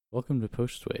Welcome to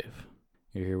Postwave.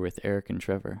 You're here with Eric and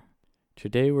Trevor.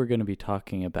 Today we're going to be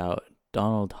talking about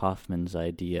Donald Hoffman's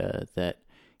idea that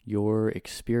your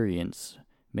experience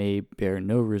may bear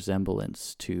no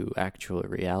resemblance to actual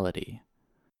reality.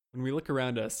 When we look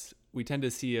around us, we tend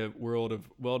to see a world of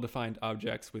well-defined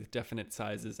objects with definite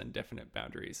sizes and definite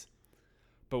boundaries.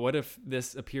 But what if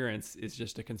this appearance is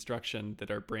just a construction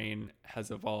that our brain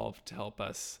has evolved to help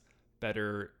us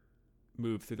better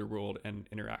move through the world and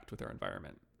interact with our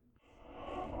environment?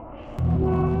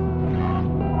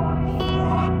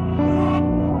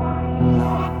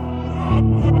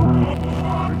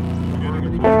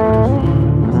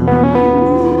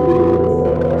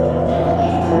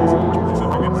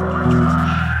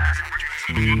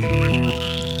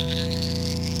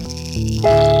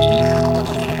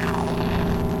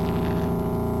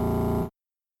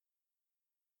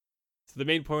 So the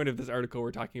main point of this article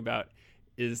we're talking about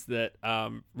is that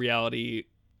reality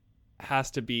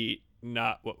has to be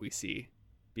not what we see,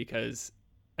 because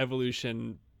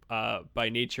evolution by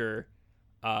nature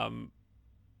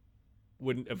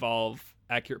wouldn't evolve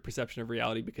accurate perception of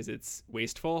reality because it's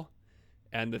wasteful.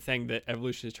 And the thing that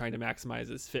evolution is trying to maximize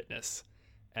is fitness.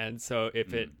 And so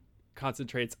if it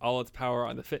concentrates all its power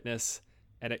on the fitness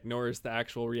and ignores the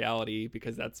actual reality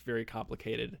because that's very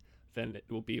complicated, then it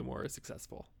will be more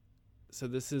successful. So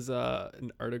this is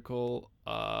an article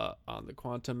on the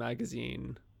Quantum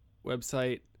Magazine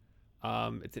website.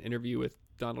 It's an interview with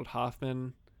Donald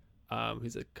Hoffman,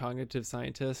 who's a cognitive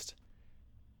scientist,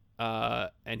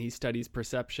 and he studies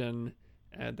perception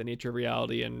and the nature of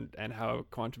reality and how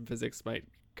quantum physics might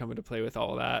come into play with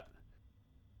all of that.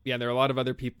 Yeah, there are a lot of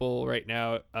other people right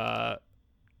now.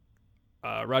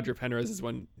 Roger Penrose is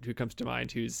one who comes to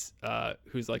mind, who's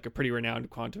like a pretty renowned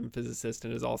quantum physicist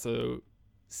and is also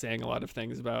saying a lot of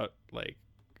things about like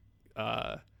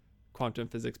quantum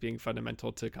physics being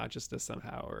fundamental to consciousness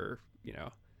somehow, or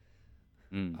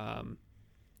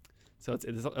so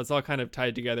it's all kind of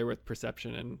tied together with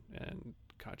perception and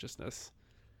consciousness.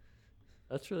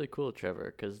 That's really cool,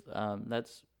 Trevor, because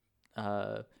that's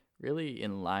really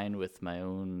in line with my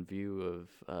own view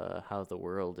of how the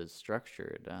world is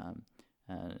structured. A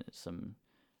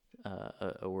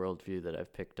worldview that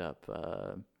I've picked up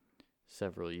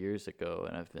several years ago,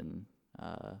 and I've been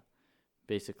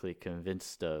basically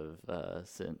convinced of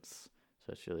since.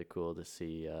 So it's really cool to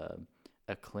see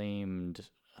acclaimed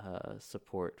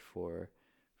support for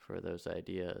those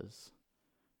ideas.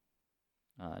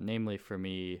 Namely, for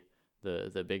me,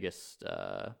 the biggest,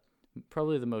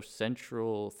 probably the most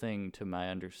central thing to my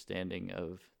understanding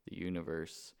of the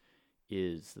universe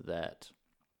is that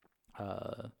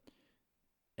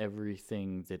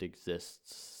everything that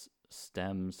exists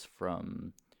stems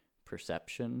from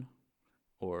perception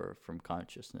or from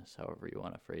consciousness, however you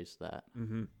want to phrase that.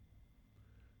 Mm-hmm.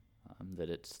 That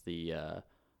it's the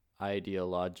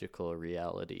ideological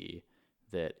reality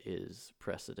that is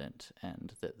precedent,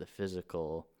 and that the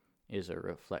physical is a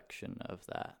reflection of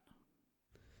that.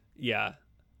 Yeah,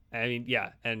 I mean, yeah,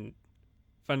 and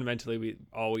fundamentally,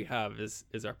 all we have is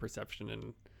our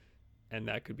perception, and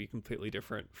that could be completely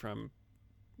different from,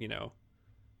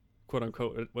 quote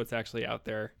unquote, what's actually out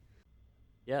there.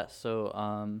 Yeah,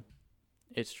 so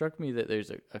it struck me that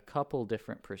there's a couple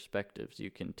different perspectives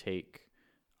you can take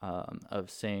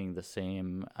of saying the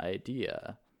same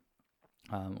idea,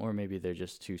 or maybe they're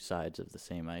just two sides of the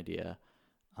same idea.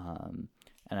 And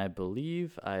I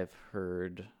believe I've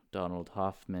heard Donald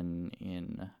Hoffman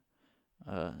in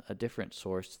a different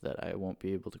source that I won't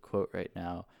be able to quote right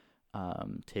now,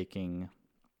 taking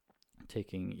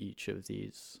each of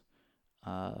these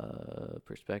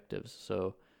perspectives.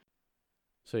 So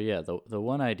yeah, the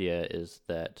one idea is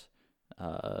that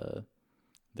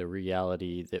the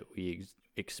reality that we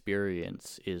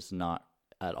experience is not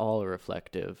at all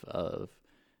reflective of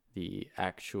the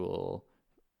actual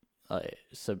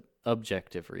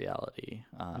objective reality,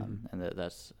 and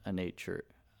that's a nature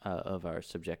of our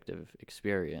subjective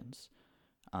experience.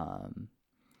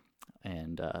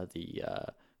 And the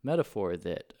metaphor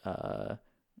that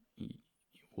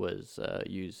was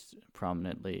used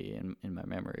prominently in my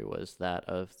memory was that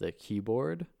of the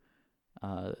keyboard,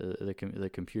 the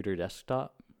computer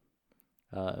desktop.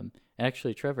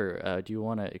 Actually, Trevor, do you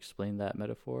want to explain that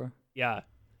metaphor? Yeah,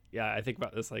 I think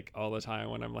about this like all the time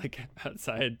when I'm like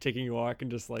outside taking a walk and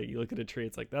just like you look at a tree.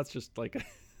 It's like that's just like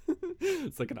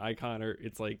it's like an icon, or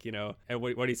it's like And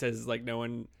what he says is like no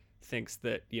one thinks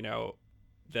that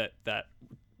that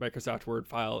Microsoft Word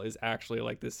file is actually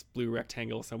like this blue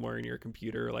rectangle somewhere in your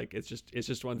computer. Like it's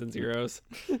just ones and zeros.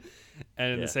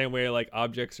 And in the same way, like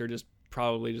objects are just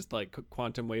probably just like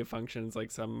quantum wave functions, like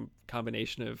some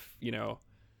combination of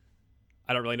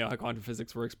I don't really know how quantum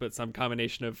physics works, but some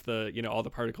combination of the, all the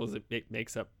particles that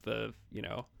makes up the,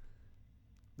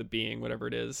 the being, whatever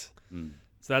it is.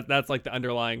 So that's like the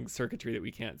underlying circuitry that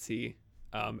we can't see.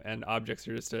 And objects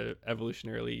are just a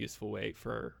evolutionarily useful way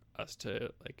for us to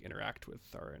like interact with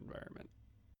our environment.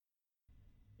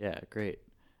 Yeah, great.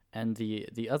 And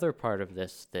the other part of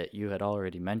this that you had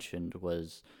already mentioned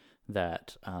was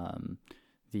that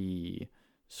the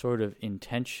sort of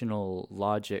intentional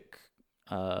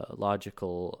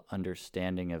logical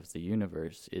understanding of the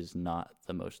universe is not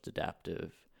the most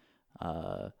adaptive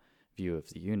view of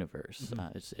the universe.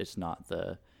 It's not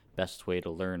the best way to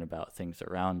learn about things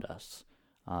around us.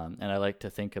 And I like to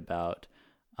think about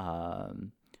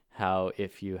how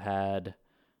if you had,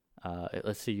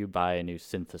 let's say you buy a new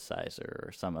synthesizer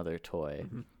or some other toy,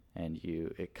 and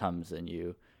it comes and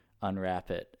you unwrap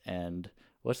it, and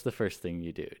what's the first thing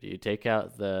you do? Do you take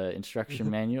out the instruction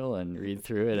manual and read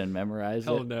through it and memorize it?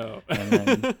 Oh no! And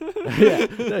then, yeah,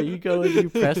 no, you go and you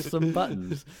press some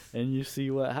buttons and you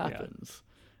see what happens,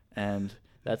 and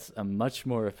that's a much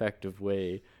more effective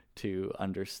way to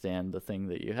understand the thing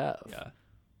that you have. Yeah.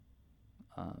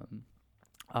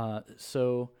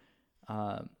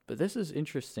 But this is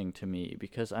interesting to me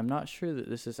because I'm not sure that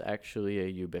this is actually a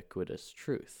ubiquitous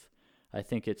truth. I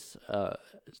think it's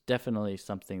definitely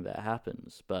something that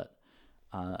happens, but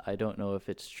I don't know if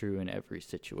it's true in every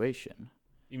situation.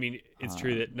 You mean it's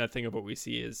true that nothing of what we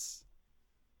see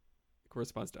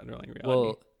corresponds to underlying reality?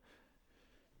 Well,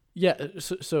 yeah.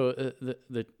 So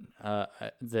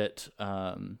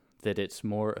that it's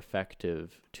more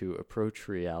effective to approach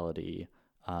reality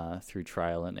through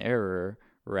trial and error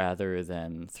rather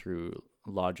than through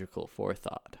logical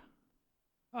forethought.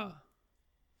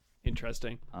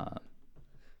 Interesting.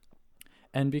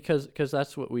 And because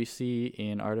that's what we see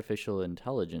in artificial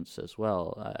intelligence as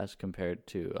well, as compared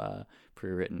to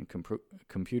pre-written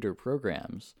computer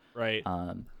programs. Right.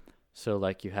 So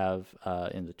like you have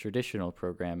in the traditional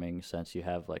programming sense, you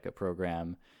have like a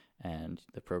program and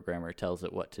the programmer tells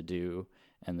it what to do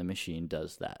and the machine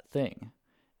does that thing.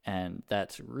 And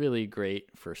that's really great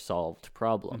for solved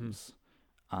problems.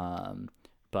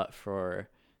 But for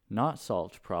not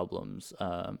solved problems,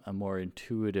 a more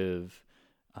intuitive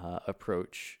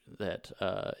approach that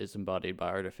is embodied by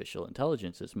artificial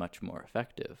intelligence is much more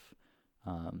effective.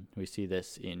 We see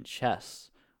this in chess,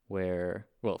 where,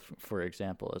 well, for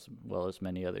example, as well as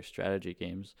many other strategy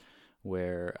games,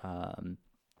 where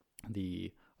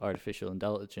the artificial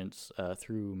intelligence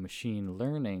through machine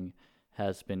learning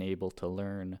has been able to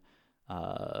learn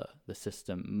the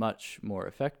system much more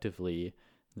effectively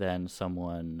than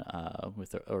someone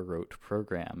with a rote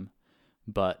program.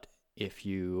 But if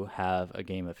you have a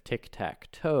game of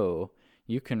tic-tac-toe,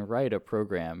 you can write a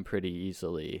program pretty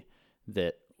easily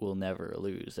that will never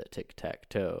lose at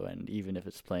tic-tac-toe. And even if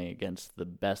it's playing against the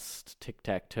best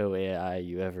tic-tac-toe AI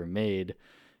you ever made,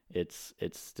 it's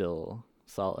still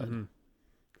solid.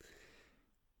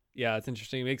 Yeah, it's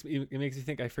interesting. It makes me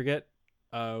think. I forget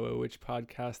which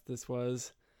podcast this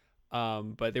was,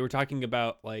 but they were talking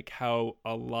about like how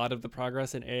a lot of the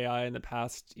progress in AI in the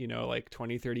past, like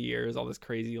 20, 30 years, all this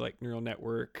crazy like neural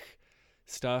network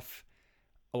stuff,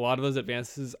 a lot of those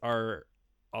advances are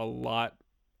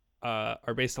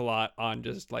based a lot on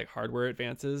just like hardware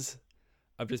advances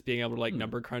of just being able to like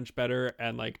number crunch better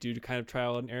and like do kind of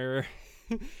trial and error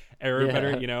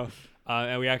better,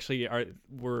 and we actually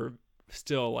we're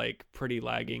still like pretty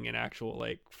lagging in actual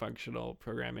like functional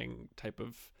programming type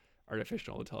of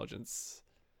artificial intelligence.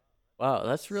 Wow,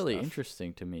 that's really stuff.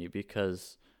 interesting to me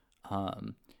because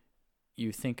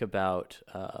you think about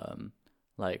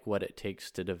like what it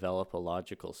takes to develop a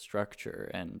logical structure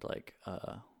and like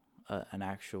an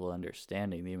actual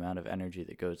understanding, the amount of energy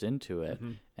that goes into it.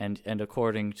 And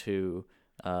according to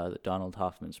Donald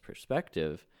Hoffman's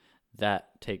perspective,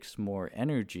 that takes more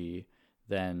energy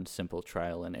than simple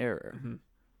trial and error.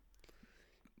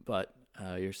 But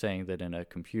you're saying that in a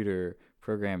computer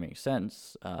programming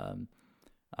sense,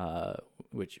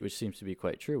 which seems to be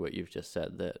quite true, what you've just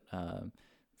said, that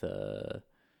the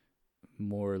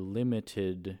more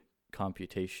limited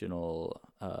computational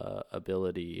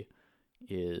ability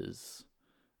is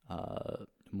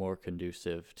more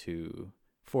conducive to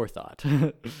forethought.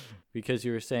 Because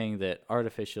you were saying that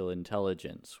artificial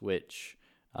intelligence, which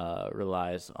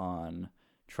relies on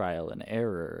trial and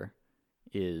error,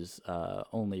 is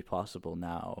only possible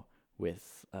now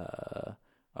with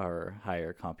our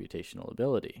higher computational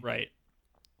ability. Right.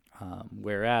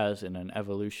 Whereas in an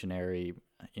evolutionary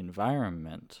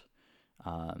environment,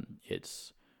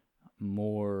 it's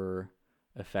more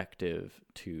effective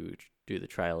to do the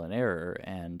trial and error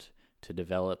and to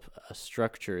develop a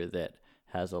structure that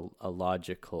has a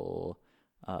logical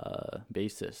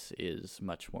basis is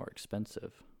much more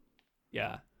expensive.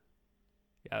 Yeah.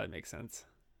 Yeah, that makes sense.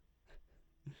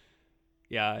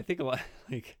 Yeah, I think a lot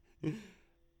like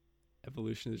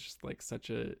evolution is just like such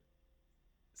a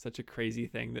crazy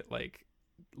thing that like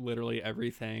literally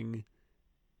everything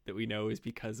that we know is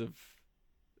because of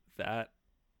that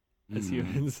as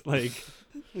humans. Like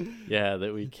yeah,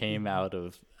 that we came out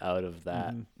of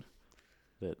that. Mhm.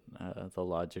 That the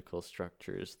logical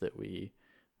structures that we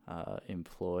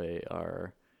employ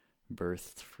are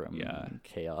birthed from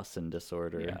chaos and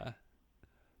disorder. Yeah.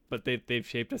 But they've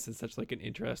shaped us in such like an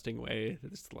interesting way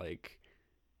that it's like,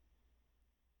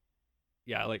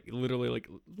 yeah, like literally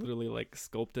like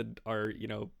sculpted our, you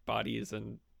know, bodies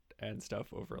and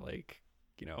stuff over like,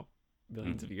 you know,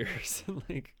 millions of years.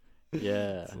 Like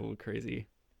Yeah. it's a little crazy.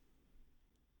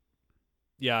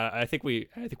 Yeah, I think we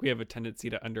have a tendency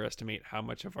to underestimate how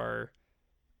much of our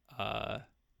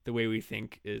the way we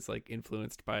think is like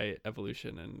influenced by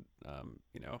evolution, and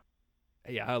you know,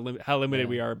 yeah, how limited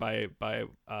we are by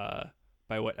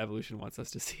what evolution wants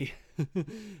us to see.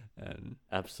 And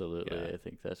absolutely, I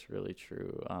think that's really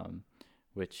true.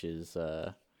 Which is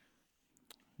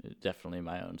definitely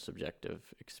my own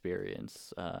subjective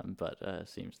experience, but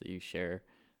seems that you share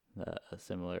a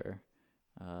similar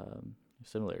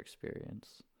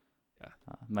experience.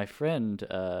 Yeah. My friend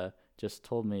just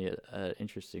told me an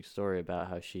interesting story about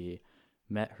how she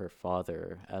met her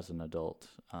father as an adult.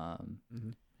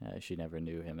 She never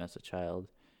knew him as a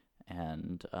child,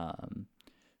 and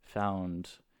found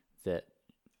that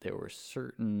there were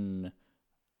certain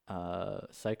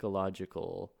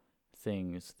psychological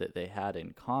things that they had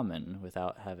in common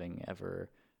without having ever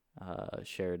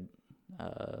shared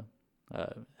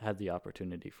had the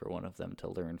opportunity for one of them to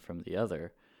learn from the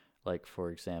other. Like, for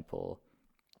example,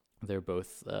 they're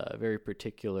both very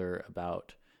particular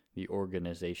about the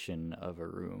organization of a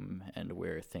room and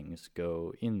where things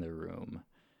go in the room.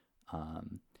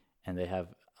 And they have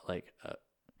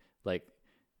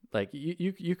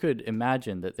you could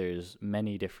imagine that there's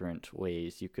many different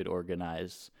ways you could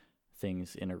organize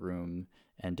things in a room,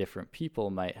 and different people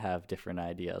might have different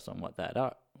ideas on what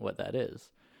that is.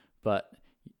 But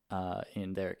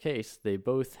in their case, they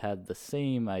both had the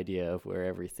same idea of where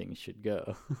everything should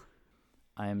go.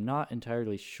 I am not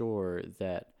entirely sure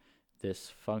that this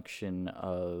function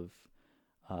of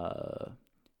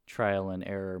trial and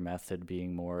error method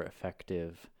being more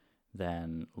effective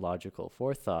than logical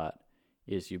forethought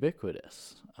is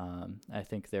ubiquitous. I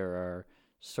think there are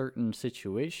certain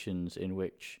situations in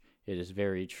which it is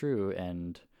very true,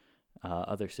 and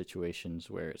other situations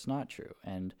where it's not true.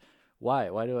 And why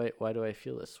do I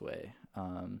feel this way?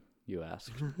 You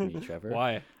asked me, Trevor.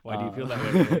 Why do you feel that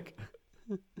way, Rick?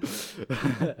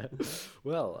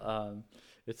 Well,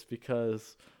 it's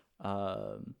because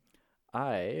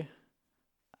I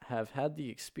have had the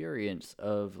experience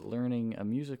of learning a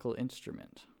musical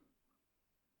instrument.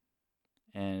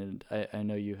 And I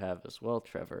know you have as well,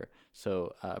 Trevor.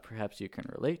 So perhaps you can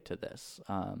relate to this.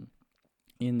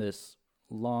 In this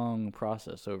long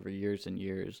process over years and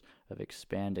years of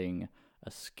expanding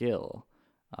a skill,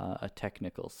 a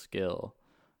technical skill,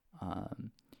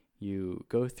 you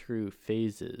go through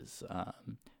phases.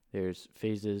 There's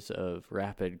phases of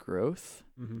rapid growth,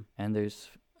 and there's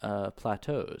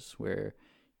plateaus where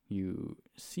you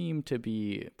seem to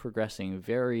be progressing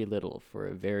very little for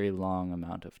a very long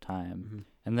amount of time.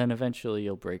 And then eventually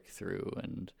you'll break through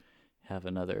and have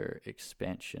another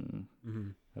expansion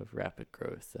of rapid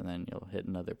growth, and then you'll hit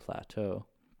another plateau.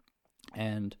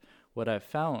 And what I've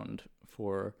found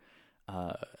for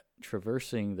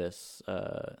traversing this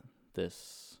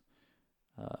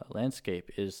landscape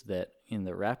is that in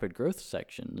the rapid growth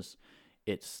sections,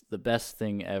 it's the best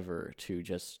thing ever to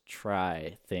just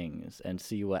try things and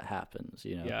see what happens,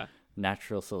 you know. Yeah.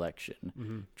 Natural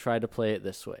selection. Try to play it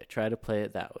this way, try to play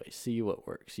it that way, see what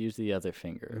works, use the other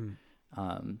finger.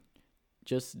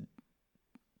 Just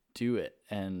do it,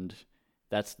 and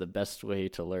that's the best way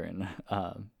to learn.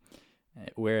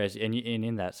 Whereas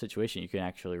in that situation, you can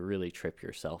actually really trip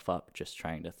yourself up just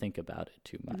trying to think about it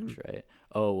too much, right?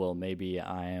 Oh, well, maybe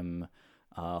I am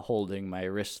holding my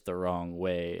wrist the wrong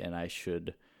way, and I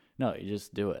should... No, you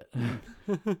just do it.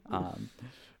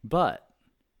 But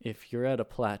if you're at a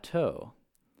plateau,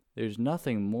 there's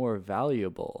nothing more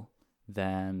valuable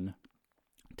than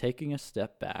taking a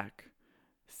step back,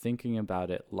 thinking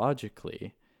about it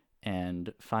logically,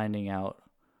 and finding out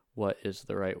what is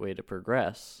the right way to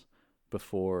progress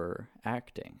before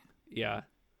acting. Yeah.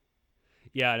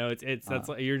 No, it's that's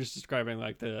like, you're just describing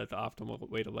like the optimal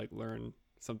way to like learn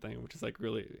something, which is like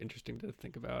really interesting to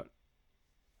think about.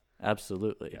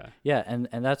 Absolutely. Yeah. Yeah, and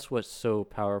that's what's so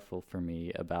powerful for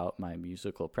me about my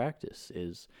musical practice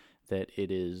is that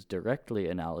it is directly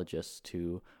analogous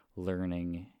to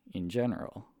learning in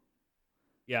general.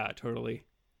 Yeah, totally.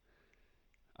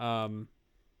 Um,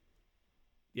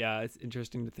 yeah, it's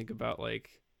interesting to think about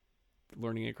like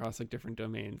learning across like different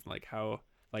domains, like how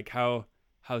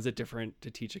is it different to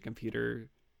teach a computer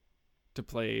to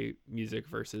play music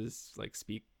versus like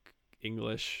speak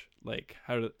English? Like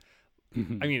how do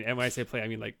I mean, and when I say play, I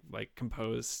mean like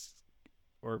compose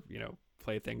or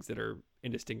play things that are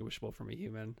indistinguishable from a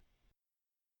human.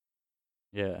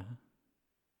 Yeah.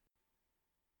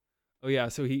 Oh yeah,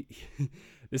 so he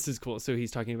this is cool. So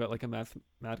he's talking about like a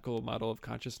mathematical model of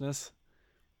consciousness.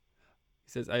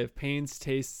 He says, I have pains,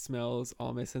 tastes, smells,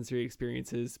 all my sensory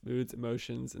experiences, moods,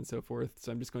 emotions, and so forth.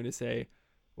 So I'm just going to say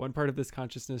one part of this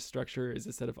consciousness structure is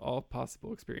a set of all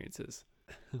possible experiences.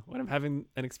 When I'm having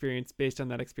an experience, based on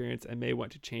that experience, I may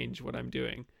want to change what I'm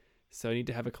doing. So I need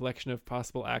to have a collection of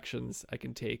possible actions I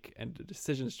can take and a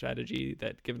decision strategy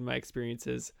that, given my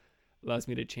experiences, allows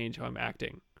me to change how I'm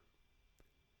acting.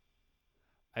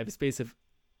 I have a space of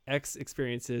X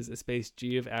experiences, a space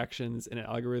G of actions, and an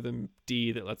algorithm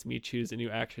D that lets me choose a new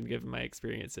action given my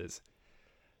experiences.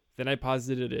 Then I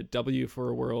posited a W for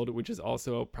a world, which is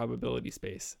also a probability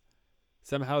space.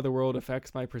 Somehow the world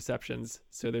affects my perceptions,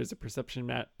 so there's a perception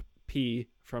map P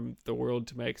from the world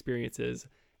to my experiences,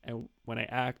 and when I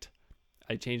act,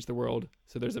 I change the world,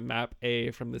 so there's a map A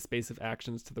from the space of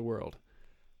actions to the world.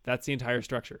 That's the entire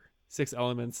structure. 6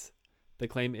 elements. The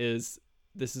claim is,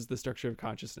 this is the structure of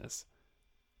consciousness.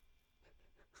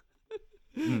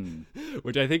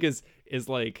 Which I think is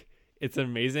like, it's an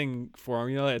amazing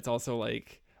formula. It's also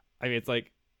like, I mean, it's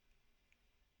like,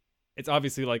 it's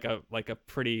obviously like a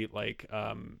pretty like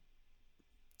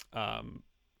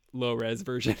low res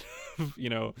version of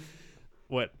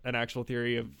what an actual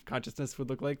theory of consciousness would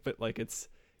look like, but like it's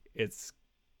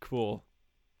cool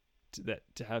to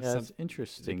have Yeah, some. it's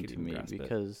interesting to me grasp it.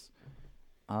 because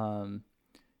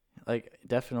like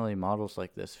definitely models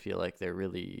like this feel like they're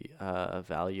really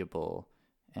valuable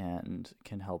and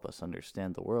can help us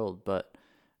understand the world, but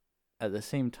at the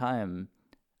same time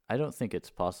I don't think it's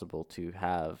possible to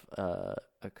have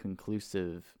a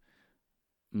conclusive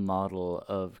model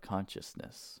of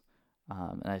consciousness.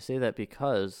 And I say that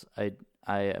because I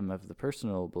am of the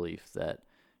personal belief that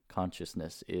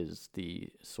consciousness is the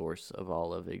source of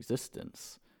all of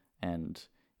existence and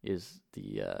is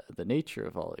the nature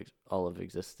of all of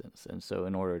existence. And so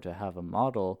in order to have a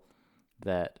model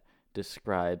that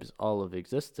describes all of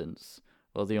existence,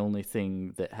 well, the only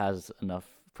thing that has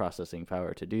enough processing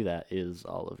power to do that is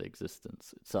all of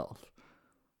existence itself.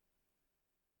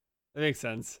 That makes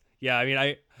sense. Yeah, I mean,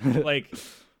 I like,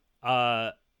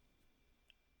 I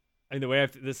mean, the way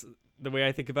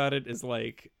I think about it is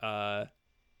like, well,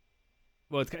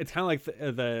 it's kind of like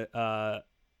the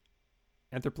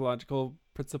anthropological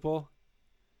principle.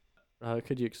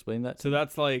 Could you explain that? So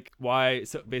that's like why.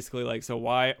 So basically, like, so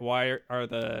why are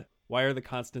the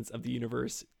constants of the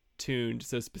universe tuned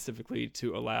so specifically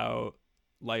to allow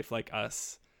life like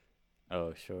us?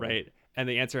 Oh, sure. Right. And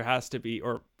the answer has to be,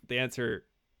 or the answer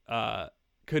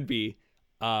could be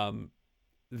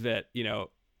that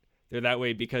they're that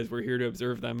way because we're here to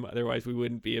observe them, otherwise we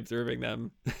wouldn't be observing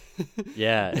them.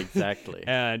 Yeah, exactly.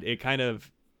 And it kind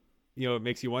of it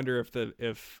makes you wonder if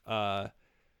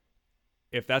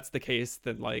that's the case,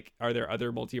 then like are there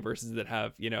other multiverses that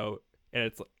have and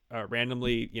it's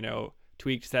randomly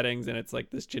tweaked settings, and it's like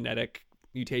this genetic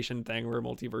mutation thing where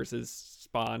multiverses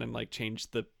spawn and like change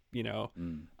the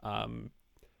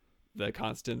the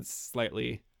constants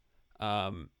slightly.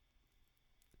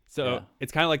 So Yeah.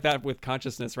 it's kind of like that with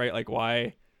consciousness, right? Like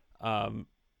why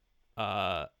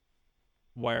are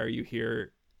you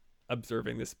here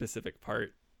observing this specific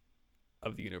part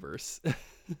of the universe?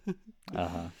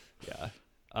 Uh-huh. Yeah.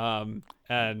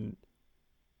 And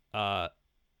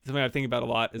something I think about a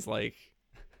lot is like,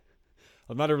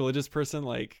 I'm not a religious person.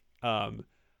 Like, I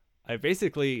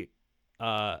basically,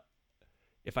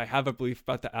 if I have a belief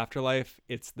about the afterlife,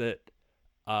 it's that,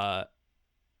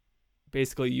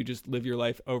 basically you just live your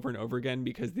life over and over again,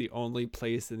 because the only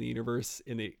place in the universe,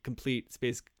 in the complete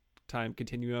space-time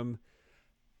continuum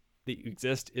that you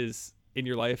exist is in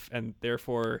your life, and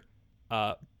therefore,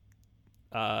 at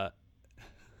the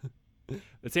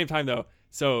same time though,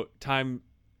 so time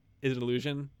is an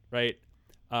illusion, right?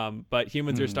 But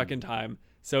humans are stuck in time.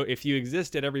 So if you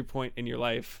exist at every point in your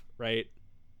life, right,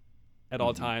 at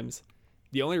all times,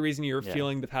 the only reason you're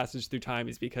feeling the passage through time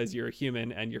is because you're a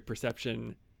human and your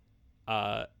perception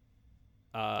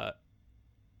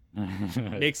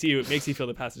makes you feel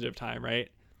the passage of time, right?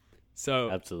 So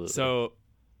Absolutely. So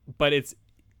but it's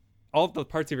all the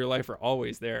parts of your life are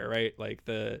always there, right? Like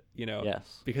the,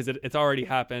 Yes. because it's already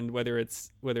happened, whether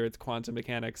it's quantum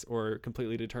mechanics or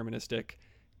completely deterministic,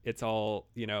 it's all,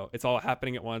 it's all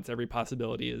happening at once. Every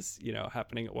possibility is,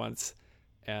 happening at once.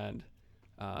 And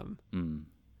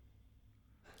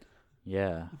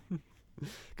Yeah.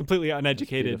 completely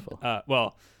uneducated. Beautiful.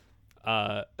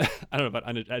 I don't know about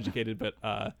uneducated,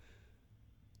 but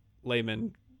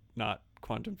layman, not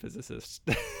quantum physicist.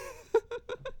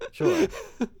 Sure.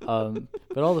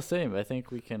 But all the same, I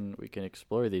think we can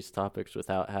explore these topics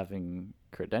without having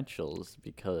credentials,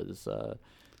 because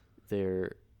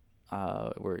they're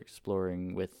we're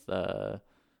exploring with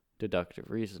deductive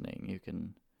reasoning. You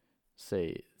can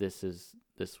say this is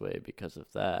this way because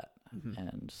of that,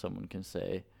 and someone can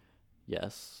say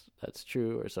yes, that's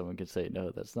true, or someone can say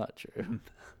no, that's not true.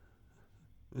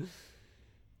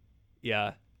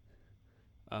 Yeah.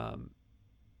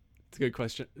 It's a good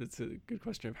question. It's a good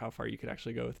question of how far you could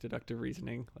actually go with deductive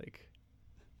reasoning. Like,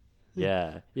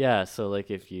 yeah. So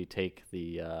like if you take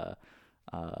the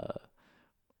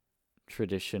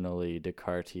traditionally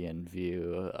Descartesian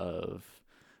view of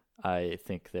I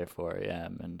think therefore I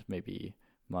am, and maybe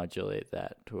modulate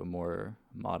that to a more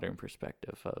modern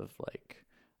perspective of like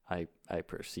I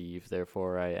perceive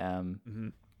therefore I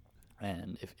am,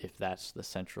 and if that's the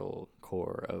central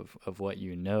core of what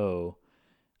you know,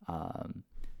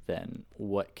 then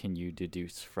what can you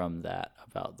deduce from that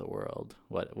about the world?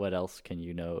 What else can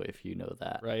you know if you know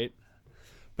that? right.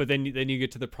 But then you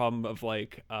get to the problem of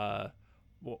like,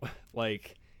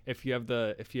 like if you have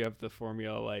the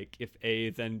formula, like if A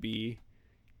then B,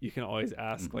 you can always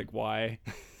ask like why.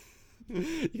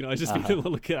 You can always just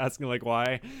look at asking like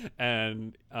why,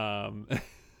 and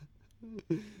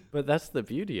But that's the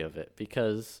beauty of it,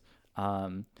 because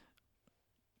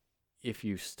if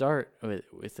you start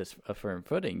with this a firm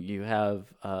footing, you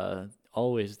have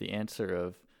always the answer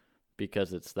of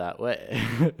because it's that way.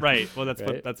 right. Well, that's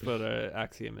right? what an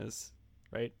axiom is,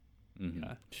 right? Mm-hmm.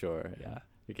 Yeah. Sure. Yeah.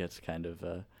 It gets kind of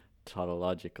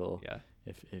tautological. Yeah.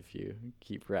 If you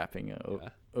keep wrapping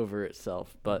over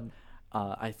itself, but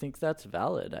I think that's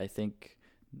valid. I think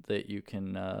that you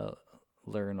can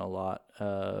learn a lot,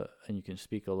 and you can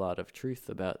speak a lot of truth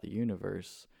about the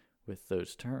universe with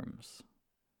those terms.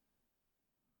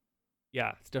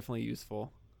 Yeah, it's definitely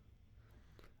useful.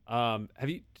 Have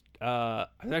you? I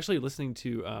was actually listening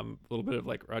to a little bit of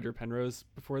like Roger Penrose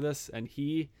before this, and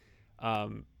he, I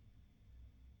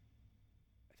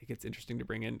think it's interesting to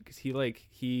bring in because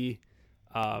he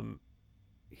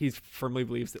firmly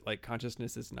believes that like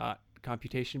consciousness is not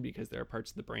computation because there are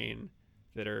parts of the brain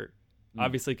that are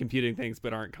obviously computing things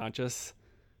but aren't conscious.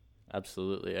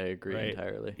 Absolutely, I agree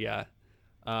entirely. Yeah,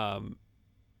 and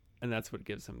that's what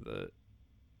gives him the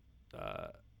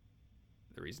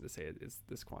reason to say it is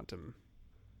this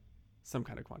some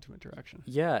kind of quantum interaction.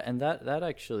 Yeah, and that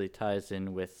actually ties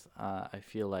in with I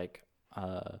feel like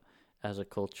as a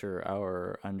culture,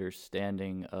 our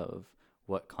understanding of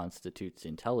what constitutes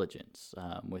intelligence,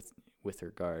 with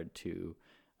regard to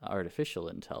artificial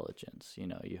intelligence.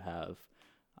 You have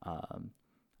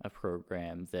a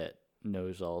program that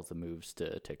knows all the moves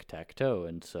to tic-tac-toe,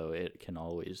 and so it can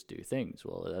always do things.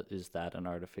 Well, is that an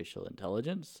artificial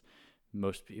intelligence?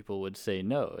 Most people would say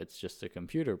no, it's just a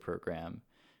computer program,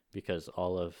 because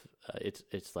all of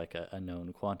it's like a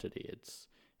known quantity.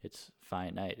 It's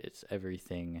finite. It's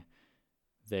everything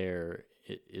there.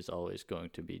 It is always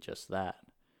going to be just that.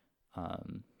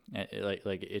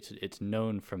 Like it's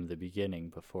known from the beginning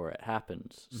before it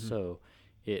happens. So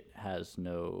it has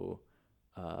no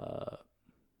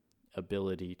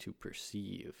ability to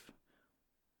perceive.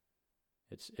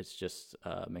 It's just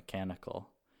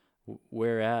mechanical.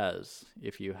 Whereas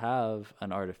if you have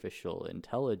an artificial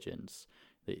intelligence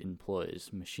that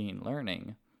employs machine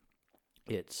learning,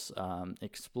 it's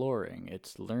exploring,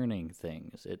 it's learning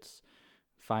things, it's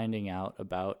finding out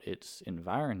about its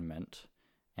environment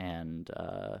and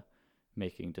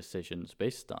making decisions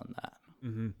based on that.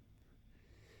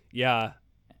 Yeah.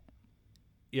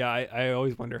 I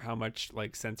always wonder how much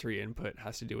like sensory input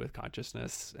has to do with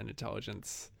consciousness and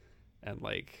intelligence, and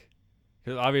like,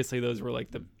 because obviously those were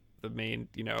like the main,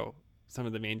 some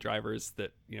of the main drivers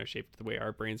that shaped the way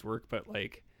our brains work. But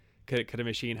like, could a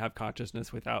machine have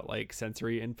consciousness without like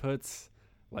sensory inputs?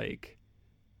 Like,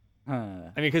 I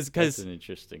mean, because that's an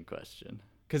interesting question.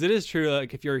 Because it is true,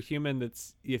 like if you're a human,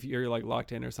 if you're like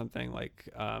locked in or something, like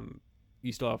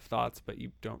you still have thoughts, but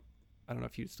you don't. I don't know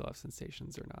if you still have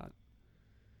sensations or not.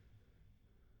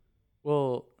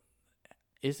 Well,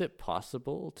 is it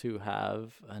possible to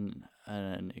have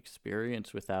an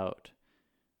experience without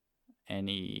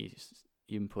any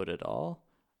input at all?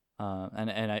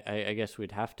 I guess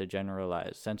we'd have to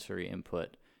generalize sensory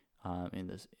input in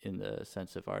the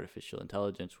sense of artificial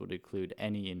intelligence would include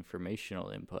any informational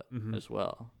input as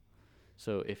well.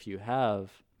 So if you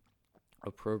have a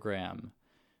program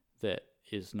that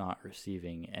is not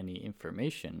receiving any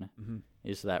information,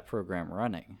 is that program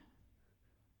running?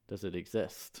 Does it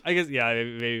exist? I guess, yeah,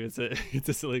 maybe it's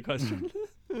a silly question.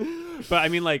 But I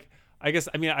mean, like, I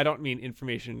don't mean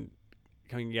information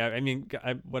coming. Yeah, I mean,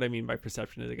 what I mean by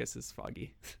perception is, I guess, is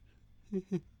foggy.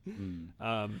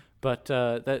 But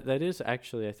that is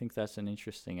actually, I think that's an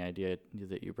interesting idea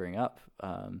that you bring up,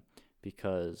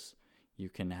 because you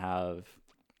can have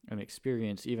an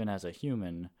experience even as a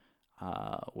human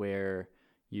where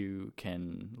you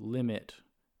can limit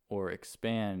or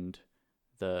expand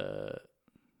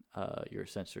your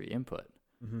sensory input.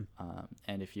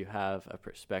 And if you have a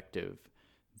perspective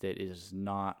that is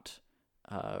not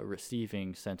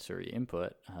receiving sensory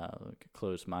input, like a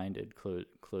closed-minded,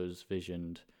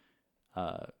 closed-visioned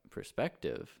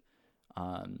perspective,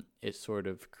 it sort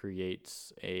of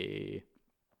creates a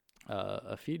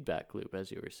feedback loop,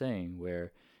 as you were saying,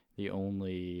 where the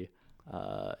only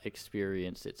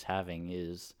experience it's having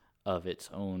is of its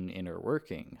own inner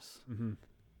workings.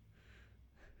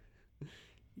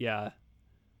 Yeah.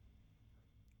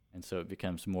 And so it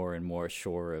becomes more and more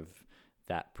sure of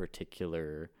that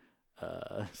particular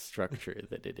structure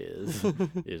that it is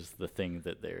the thing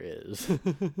that there is.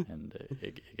 And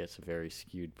it gets a very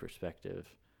skewed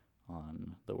perspective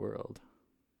on the world.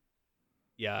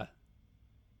 Yeah.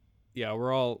 Yeah,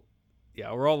 we're all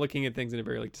looking at things in a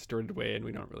very like distorted way, and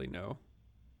we don't really know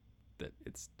that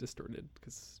it's distorted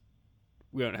because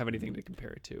we don't have anything to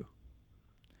compare it to.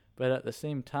 But at the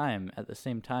same time,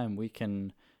 we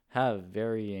can have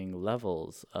varying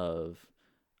levels of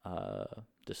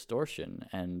distortion,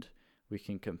 and we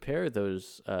can compare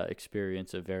those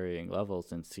experience of varying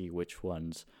levels and see which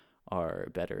ones are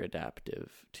better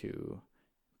adaptive to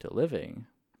living.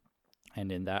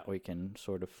 And in that we can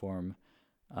sort of form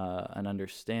an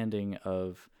understanding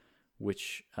of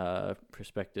which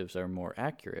perspectives are more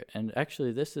accurate. And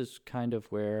actually, this is kind of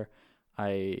where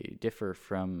I differ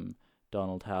from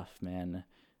Donald Hoffman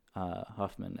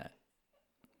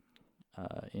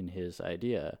in his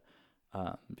idea,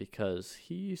 because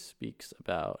he speaks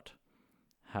about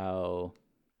how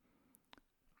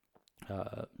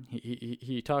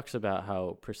he talks about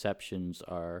how perceptions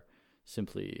are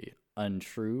simply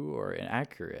untrue or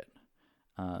inaccurate.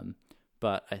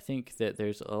 But I think that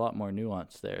there's a lot more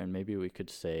nuance there, and maybe we could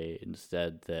say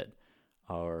instead that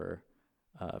our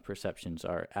perceptions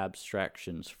are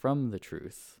abstractions from the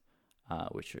truth,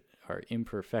 which are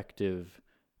imperfect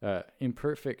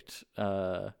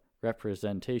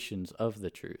representations of the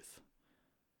truth.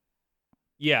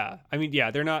 Yeah, I mean,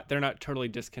 yeah, they're not totally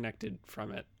disconnected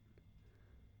from it.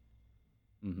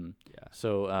 Yeah.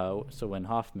 So when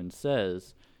Hoffman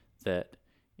says that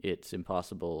it's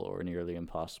impossible or nearly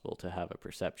impossible to have a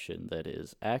perception that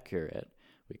is accurate,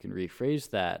 we can rephrase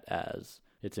that as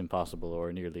it's impossible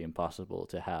or nearly impossible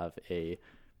to have a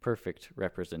perfect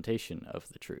representation of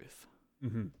the truth.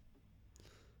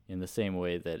 In the same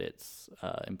way that it's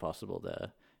impossible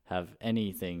to have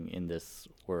anything in this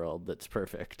world that's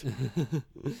perfect.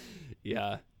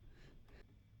 Yeah.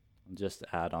 Just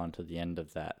add on to the end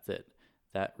of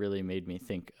that really made me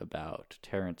think about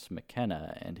Terence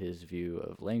McKenna and his view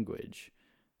of language.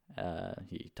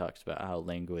 He talks about how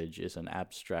language is an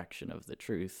abstraction of the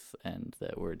truth, and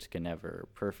that words can never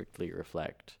perfectly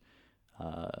reflect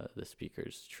the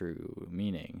speaker's true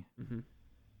meaning.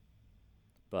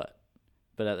 But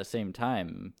at the same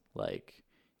time, like,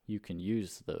 you can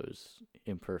use those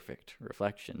imperfect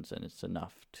reflections, and it's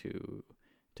enough to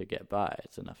get by.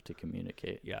 It's enough to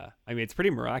communicate. Yeah, I mean, it's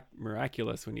pretty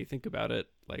miraculous when you think about it.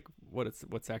 Like,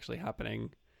 what's actually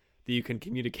happening, that you can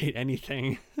communicate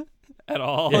anything at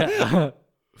all. Yeah.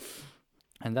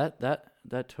 And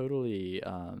that totally.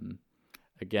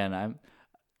 Again,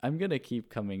 I'm gonna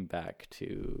keep coming back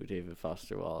to David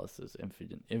Foster Wallace's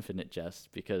Infinite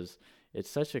Jest, because it's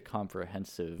such a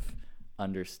comprehensive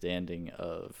understanding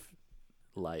of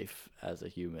life as a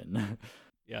human.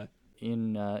 Yeah.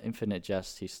 In Infinite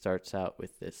Jest, he starts out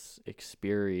with this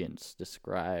experience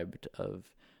described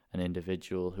of an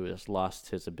individual who has lost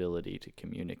his ability to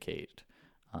communicate.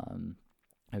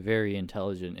 A very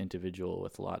intelligent individual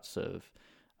with lots of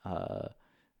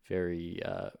very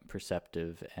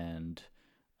perceptive and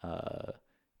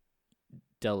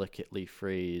delicately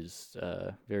phrased,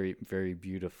 very, very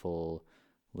beautiful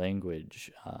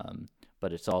language,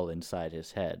 but it's all inside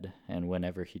his head. And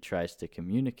whenever he tries to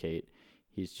communicate,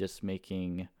 he's just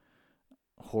making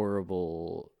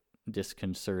horrible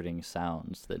disconcerting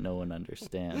sounds that no one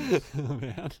understands. Oh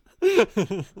man.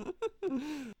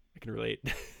 I can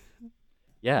relate.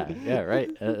 Yeah, right.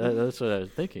 That's what I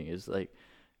was thinking, is like,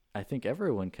 I think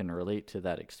everyone can relate to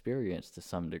that experience to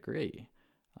some degree.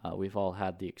 We've all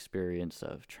had the experience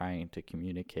of trying to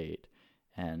communicate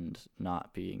and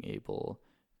not being able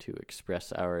to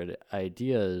express our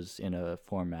ideas in a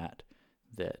format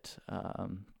that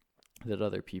that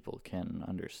other people can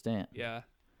understand. Yeah.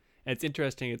 And it's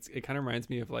interesting. It kind of reminds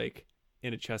me of like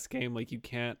in a chess game, like you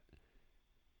can't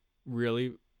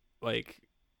really like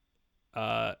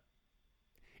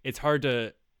it's hard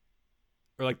to,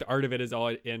 or like the art of it is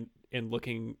all in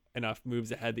looking enough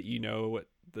moves ahead that you know what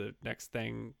the next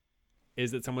thing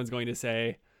is that someone's going to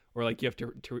say, or like you have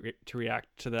to react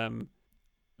to them.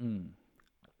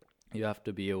 You have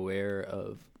to be aware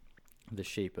of the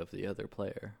shape of the other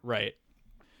player. Right.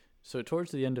 So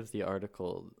towards the end of the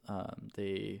article,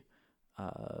 they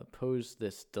pose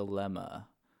this dilemma,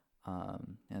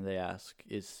 and they ask,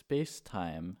 is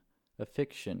space-time a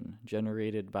fiction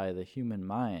generated by the human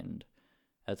mind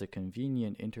as a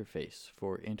convenient interface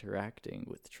for interacting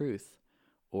with truth,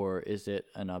 or is it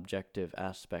an objective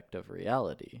aspect of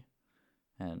reality?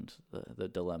 And the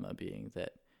dilemma being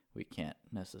that we can't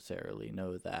necessarily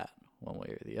know that one way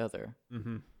or the other.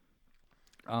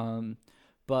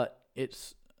 But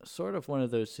it's sort of one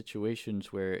of those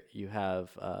situations where you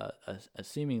have a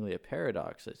seemingly a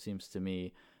paradox, it seems to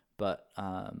me, but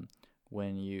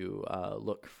when you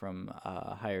look from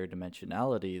a higher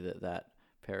dimensionality, that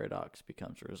paradox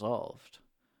becomes resolved.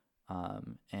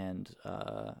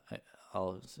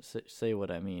 I'll say what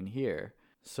I mean here.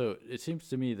 So it seems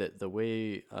to me that the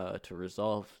way to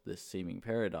resolve this seeming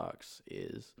paradox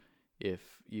is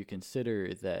if you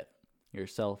consider that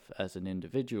yourself as an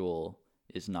individual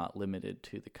is not limited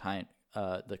to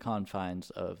the confines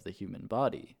of the human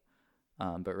body,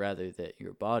 but rather that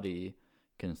your body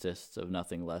consists of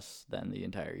nothing less than the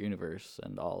entire universe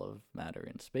and all of matter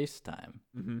in space-time.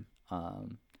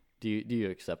 Do you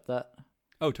accept that?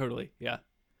 Oh, totally. Yeah.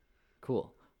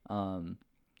 Cool.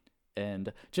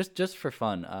 And just for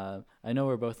fun, I know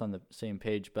we're both on the same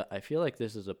page, but I feel like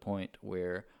this is a point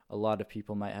where a lot of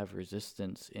people might have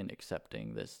resistance in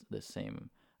accepting this same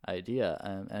idea.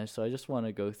 And so I just want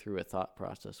to go through a thought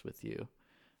process with you.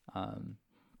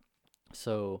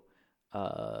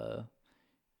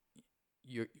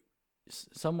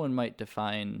 Someone might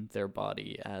define their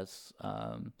body as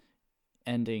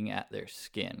ending at their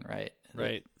skin, right?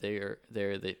 Right. They're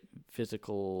the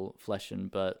physical flesh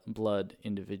and blood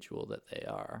individual that they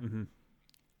are.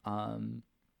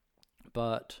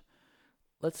 But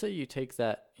let's say you take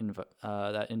that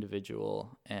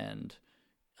individual and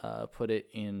put it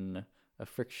in a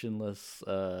frictionless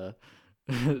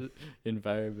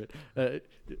environment.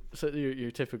 So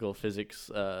your typical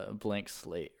physics blank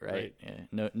slate, right?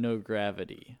 Yeah, no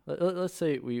gravity. Let's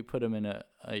say we put him in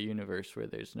a universe where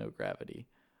there's no gravity.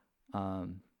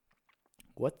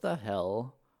 What the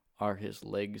hell are his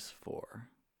legs for?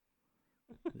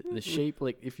 The shape,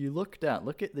 like if you look down,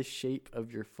 look at the shape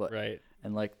of your foot, right,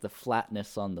 and like the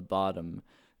flatness on the bottom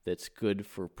that's good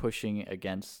for pushing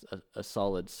against a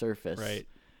solid surface. Right.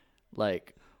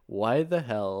 Like, why the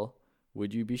hell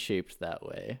would you be shaped that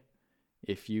way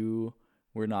if you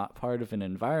were not part of an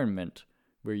environment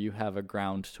where you have a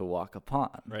ground to walk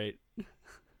upon? Right.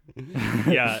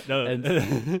 Yeah. No. And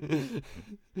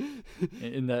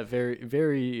in that very,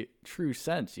 very true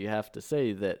sense, you have to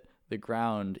say that the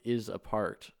ground is a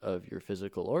part of your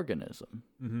physical organism.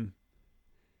 Mm-hmm.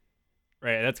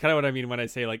 Right. That's kind of what I mean when I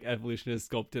say like evolution has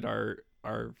sculpted our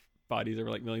bodies over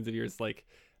like millions of years. Like,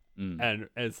 and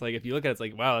it's like if you look at it, it's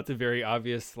like, wow, that's a very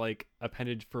obvious like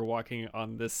appendage for walking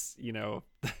on this,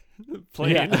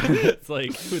 plane. Yeah. It's like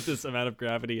with this amount of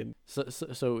gravity and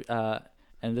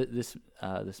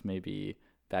this may be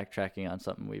backtracking on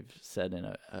something we've said in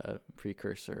a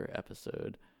precursor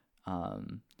episode.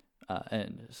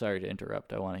 And sorry to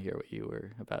interrupt. I want to hear what you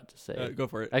were about to say. Go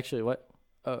for it. Actually, what?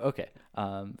 Oh, okay.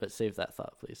 But save that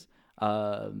thought, please.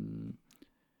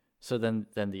 So then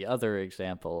the other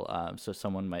example. So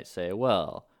someone might say,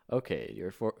 well, okay,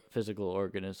 your physical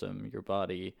organism, your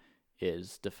body,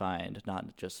 is defined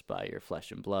not just by your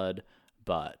flesh and blood,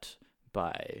 but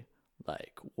by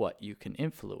like what you can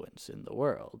influence in the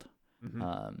world.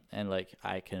 Mm-hmm. And like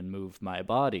I can move my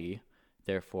body,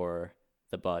 therefore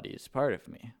the body is part of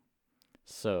me.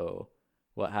 So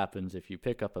what happens if you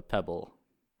pick up a pebble?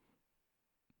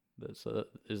 So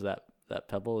is that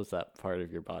pebble, is that part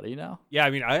of your body now? Yeah, I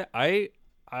mean, I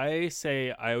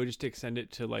say I would just extend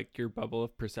it to like your bubble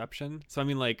of perception. So I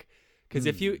mean, like, because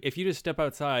if you just step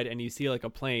outside and you see like a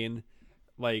plane,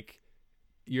 like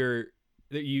your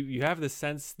you have the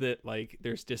sense that like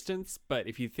there's distance, but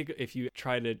if you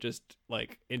try to just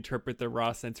like interpret the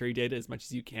raw sensory data as much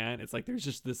as you can, it's like there's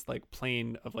just this like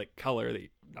plane of like color that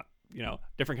not,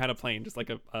 different kind of plane, just like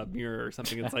a mirror or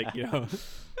something. It's like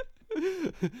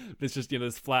it's just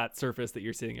this flat surface that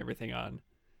you're seeing everything on.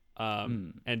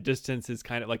 And distance is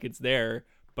kind of like it's there,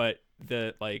 but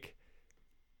the like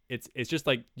it's just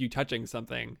like you touching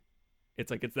something. It's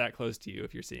like it's that close to you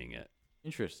if you're seeing it.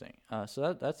 Interesting.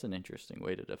 So that's an interesting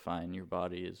way to define your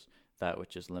body, is that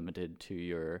which is limited to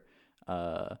your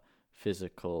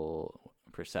physical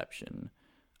perception.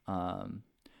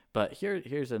 But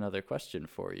here's another question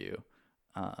for you.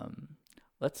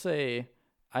 Let's say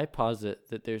I posit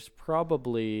that there's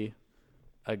probably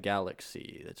a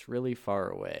galaxy that's really far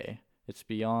away. It's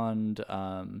beyond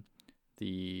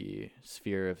the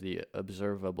sphere of the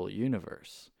observable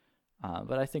universe.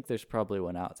 But I think there's probably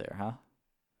one out there, huh?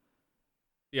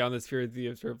 Yeah, on the sphere of the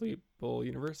observable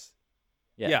universe.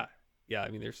 Yeah. I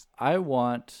mean, there's. I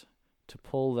want to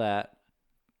pull that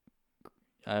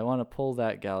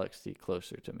galaxy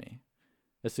closer to me,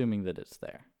 assuming that it's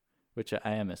there, which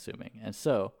I am assuming. And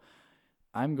so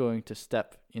I'm going to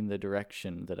step in the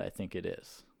direction that I think it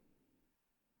is.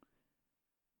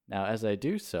 Now, as I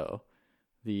do so,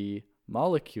 the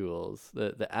molecules,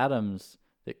 the atoms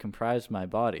that comprise my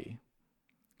body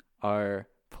are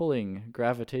pulling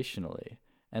gravitationally,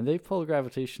 and they pull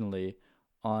gravitationally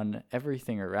on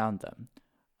everything around them.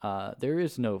 There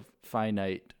is no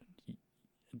finite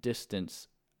distance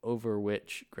over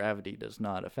which gravity does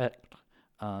not affect.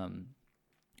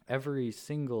 Every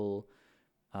single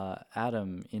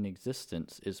atom in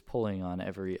existence is pulling on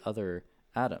every other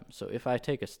atom. So if I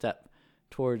take a step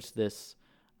towards this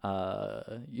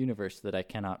universe that I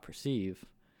cannot perceive,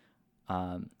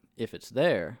 if it's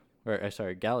there,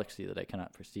 galaxy that I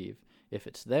cannot perceive, if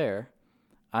it's there,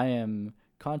 I am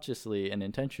consciously and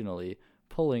intentionally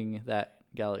pulling that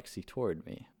galaxy toward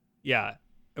me. Yeah.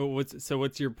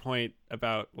 What's your point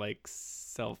about like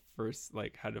self versus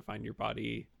like how to find your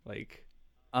body? Like,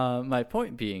 my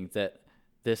point being that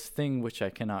this thing which I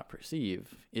cannot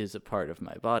perceive is a part of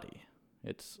my body.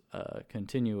 It's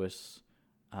continuous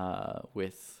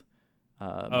with my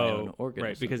own organism.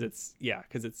 Right, because it's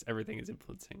everything is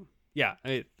influencing. Yeah, I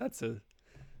mean,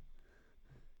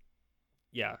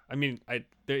 I mean,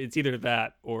 it's either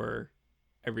that or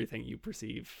everything you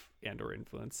perceive and or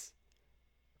influence.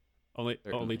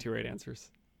 Only two right answers.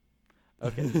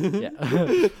 Okay. Yeah.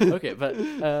 Okay, but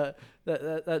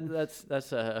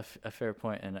that's a fair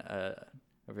point and a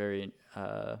very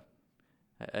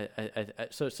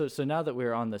so now that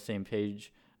we're on the same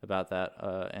page about that,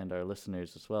 and our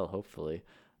listeners as well, hopefully,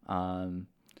 so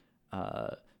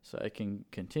I can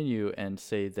continue and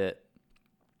say that,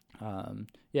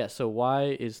 so why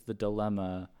is the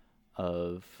dilemma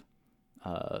of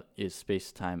is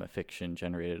space-time a fiction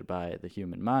generated by the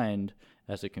human mind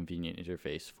as a convenient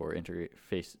interface for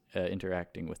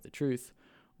interacting with the truth,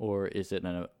 or is it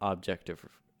an objective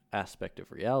aspect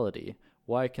of reality?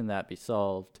 Why can that be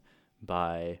solved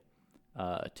by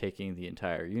taking the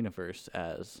entire universe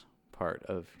as part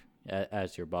of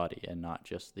as your body and not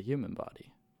just the human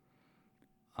body?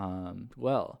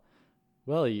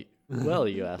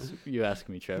 You ask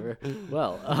me, Trevor.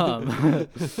 Well,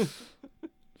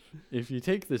 if you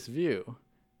take this view,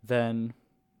 then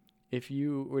if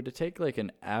you were to take like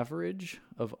an average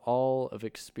of all of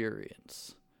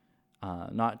experience,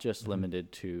 not just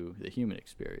limited to the human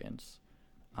experience,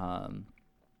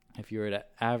 if you were to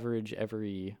average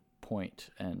every point,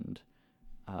 and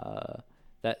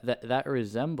that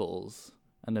resembles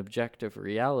an objective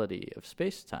reality of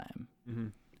space-time,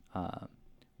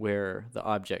 where the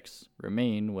objects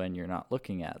remain when you're not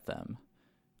looking at them,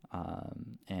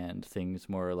 and things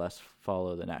more or less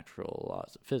follow the natural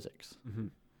laws of physics.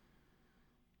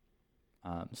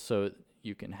 So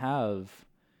you can have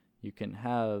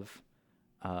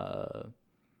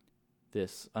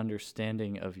this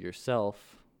understanding of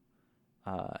yourself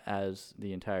as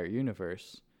the entire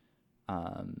universe,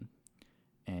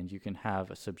 and you can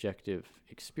have a subjective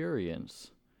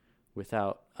experience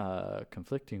without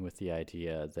conflicting with the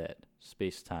idea that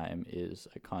space-time is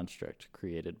a construct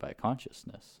created by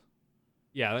consciousness.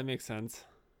 Yeah, that makes sense.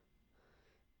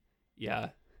 Yeah.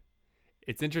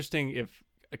 It's interesting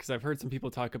because I've heard some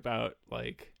people talk about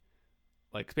like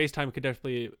space-time could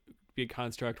definitely be a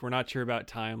construct. We're not sure about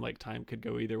time. Like time could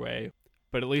go either way,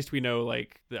 but at least we know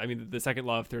the second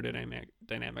law of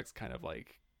thermodynamics kind of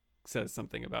like says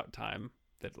something about time,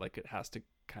 that like it has to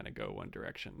kind of go one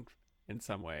direction in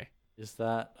some way. Is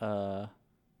that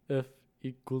F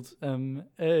equals ma?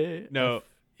 No.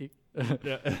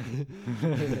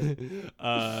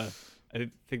 I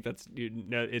think that's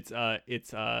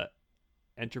it's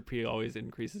entropy always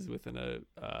increases within a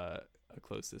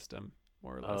closed system,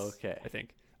 more or less. Oh, okay. I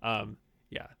think.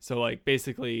 Yeah. So like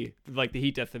basically, like the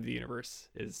heat death of the universe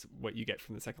is what you get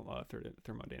from the second law of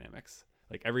thermodynamics.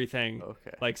 Like everything,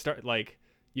 Okay. like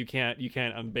you can't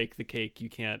unbake the cake. You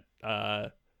can't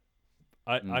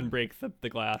unbreak the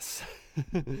glass.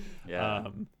 Yeah.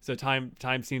 So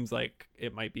time seems like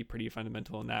it might be pretty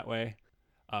fundamental in that way.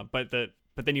 But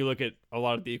then you look at a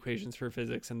lot of the equations for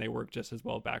physics and they work just as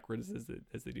well backwards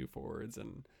as they do forwards.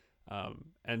 And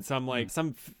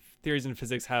some theories in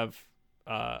physics have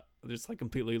just like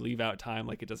completely leave out time.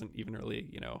 Like it doesn't even really,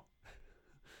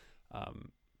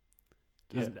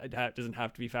 doesn't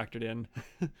have to be factored in.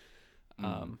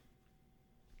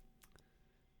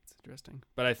 It's interesting,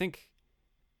 but I think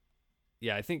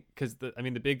because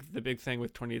the big thing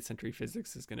with 20th century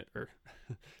physics is gonna, or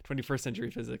 21st century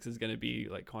physics is gonna be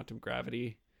like quantum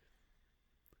gravity,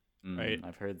 right?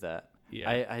 I've heard that.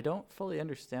 Yeah. I don't fully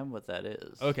understand what that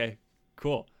is. Okay,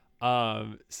 cool.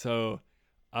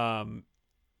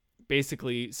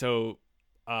 Basically,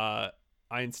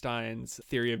 Einstein's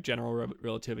theory of general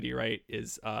relativity, right,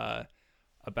 is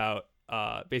about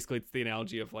basically it's the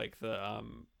analogy of like the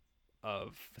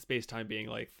of space-time being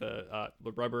like the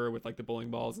rubber with like the bowling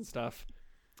balls and stuff.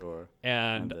 Sure.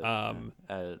 And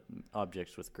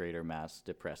objects with greater mass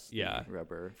depress the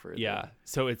rubber further. Yeah.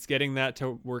 So it's getting that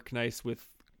to work nice with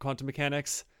quantum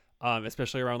mechanics,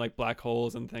 especially around like black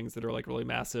holes and things that are like really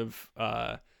massive.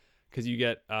 Because you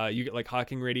get like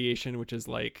Hawking radiation, which is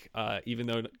like even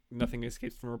though nothing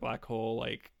escapes from a black hole,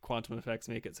 like quantum effects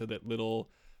make it so that little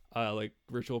like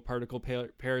virtual particle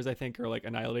pairs, I think, are like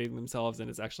annihilating themselves, and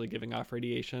it's actually giving off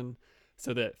radiation,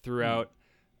 so that throughout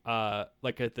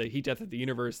like at the heat death of the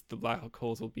universe, the black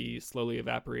holes will be slowly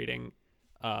evaporating,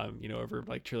 over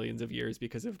like trillions of years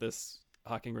because of this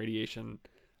Hawking radiation.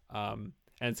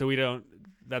 And so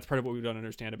that's part of what we don't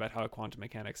understand about how quantum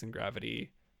mechanics and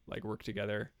gravity like work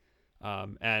together.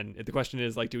 And the question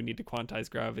is like, do we need to quantize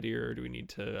gravity or do we need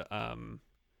to,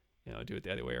 do it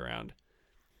the other way around?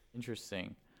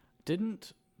 Interesting.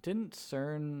 Didn't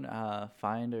CERN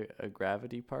find a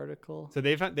gravity particle? So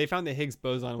they found the Higgs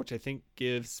boson, which I think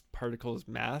gives particles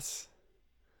mass.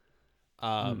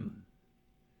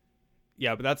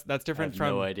 Yeah, but that's different from.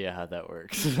 No idea how that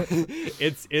works.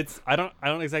 it's I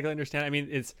don't exactly understand. I mean,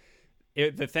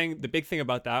 the big thing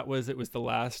about that was it was the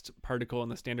last particle in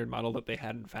the standard model that they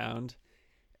hadn't found,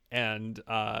 and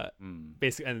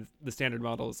basically, and the standard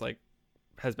model is like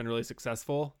has been really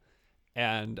successful,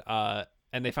 and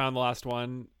they found the last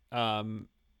one, and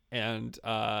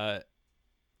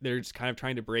they're just kind of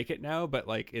trying to break it now, but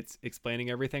like it's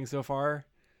explaining everything so far.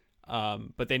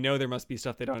 But they know there must be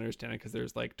stuff they don't understand because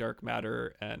there's like dark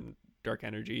matter and dark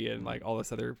energy and like all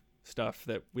this other stuff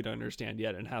that we don't understand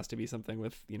yet, and has to be something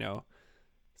with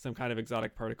some kind of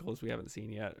exotic particles we haven't seen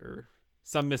yet, or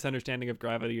some misunderstanding of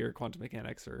gravity or quantum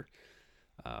mechanics, or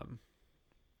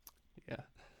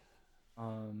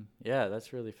yeah,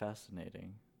 that's really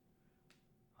fascinating.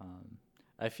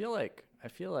 I feel like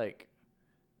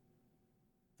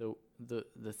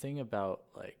the thing about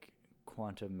like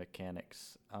quantum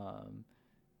mechanics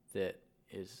that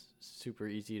is super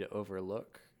easy to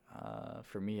overlook,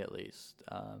 for me at least,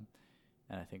 and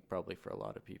I think probably for a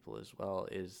lot of people as well,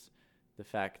 is the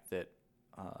fact that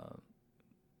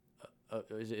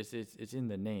it's in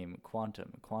the name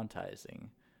quantizing,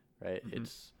 right? Mm-hmm.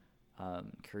 It's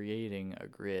creating a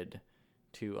grid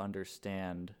to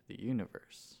understand the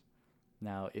universe.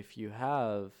 Now, if you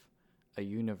have a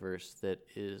universe that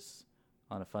is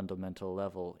on a fundamental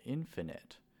level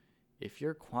infinite, if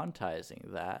you're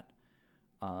quantizing that,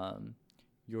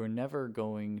 you're never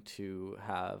going to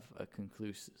have a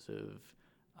conclusive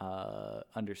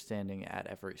understanding at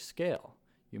every scale.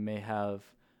 You may have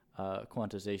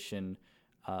quantization,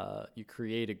 you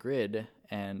create a grid,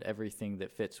 and everything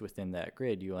that fits within that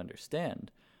grid you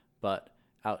understand. But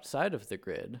outside of the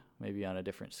grid, maybe on a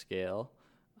different scale,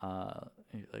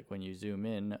 like when you zoom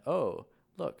in, oh,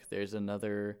 look, there's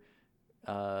another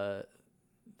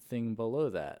thing below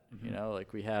that. Mm-hmm.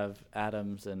 Like we have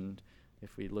atoms, and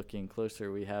if we look in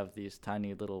closer, we have these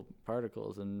tiny little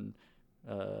particles and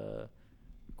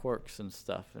quarks and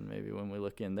stuff, and maybe when we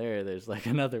look in there's like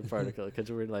another particle,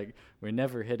 because we're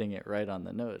never hitting it right on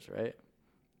the nose, right?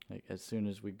 Like as soon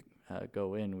as we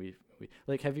go in, we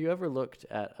like, have you ever looked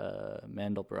at a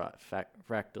Mandelbrot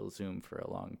fractal zoom for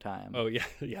a long time? Oh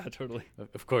yeah, totally.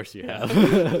 Of course you have.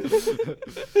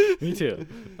 Me too.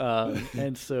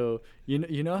 And so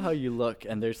you know how you look,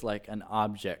 and there's like an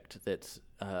object that's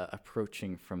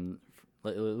approaching from.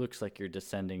 It looks like you're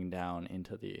descending down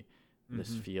into the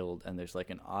this field, and there's like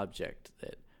an object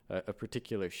that a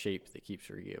particular shape that keeps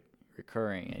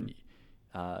recurring, and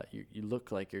you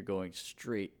look like you're going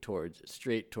straight towards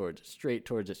it,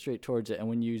 and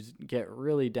when you get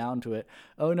really down to it,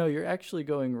 oh no, you're actually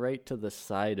going right to the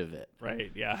side of it.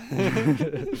 Right, yeah.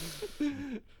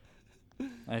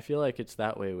 I feel like it's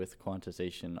that way with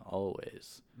quantization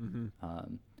always.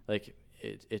 Like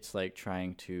it's like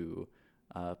trying to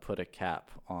put a cap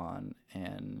on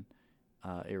an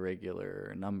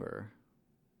irregular number.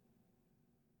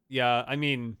 Yeah, I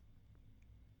mean,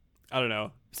 I don't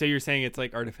know. So you're saying it's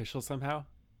like artificial somehow?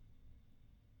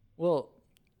 Well,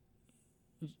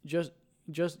 just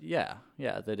yeah,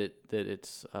 that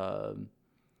it's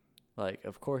like,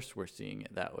 of course we're seeing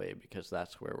it that way because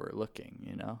that's where we're looking,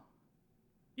 you know?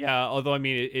 Yeah, although I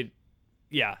mean it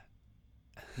yeah.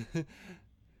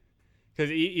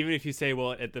 Because even if you say,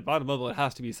 well, at the bottom level it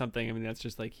has to be something, I mean that's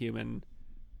just like human,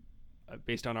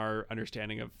 based on our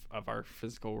understanding of our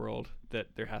physical world, that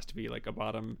there has to be like a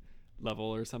bottom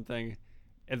level or something.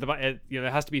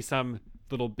 There has to be some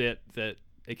little bit that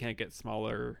it can't get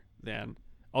smaller than.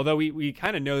 Although we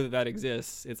kind of know that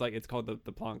exists. It's like it's called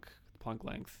the Planck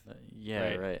length.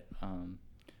 Yeah, right.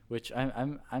 Which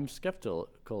I'm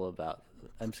skeptical about.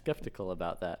 I'm skeptical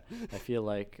about that. I feel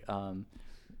like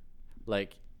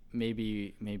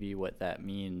maybe what that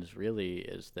means really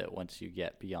is that once you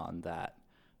get beyond that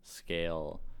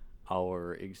scale,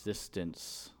 our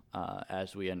existence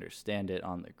as we understand it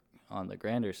on the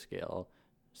grander scale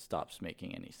stops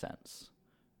making any sense.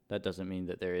 That doesn't mean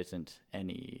that there isn't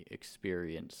any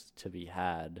experience to be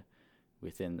had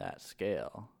within that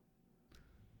scale.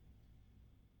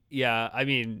 Yeah, I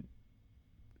mean,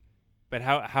 but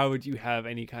how would you have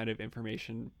any kind of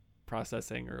information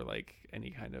processing or like any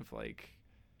kind of like?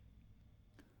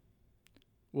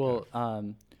 Well,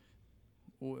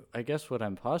 I guess what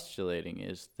I'm postulating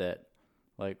is that,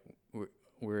 like,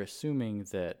 we're assuming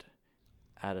that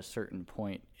at a certain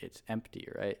point it's empty,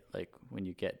 right? Like when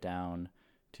you get down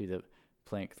to the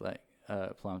Planck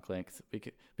length,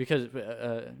 because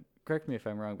correct me if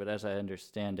I'm wrong, but as I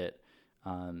understand it,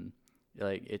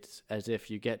 like it's as if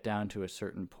you get down to a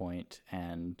certain point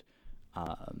and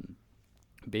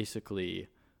basically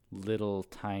little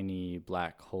tiny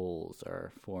black holes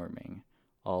are forming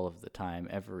all of the time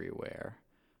everywhere,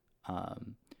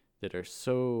 that are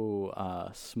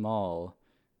so small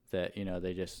that, you know,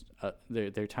 they just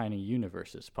they're tiny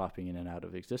universes popping in and out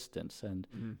of existence, and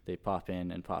they pop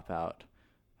in and pop out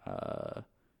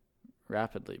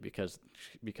rapidly because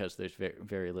there's very,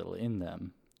 very little in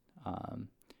them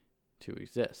to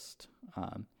exist,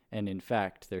 and in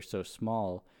fact they're so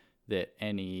small that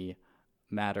any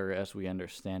matter as we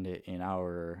understand it in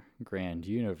our grand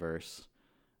universe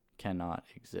cannot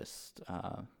exist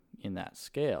in that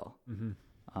scale.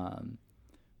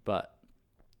 But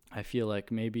I feel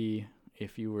like maybe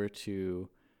if you were to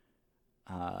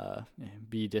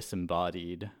be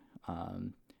disembodied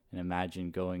and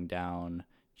imagine going down,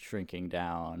 shrinking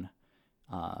down,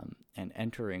 and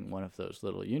entering one of those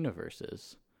little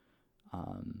universes,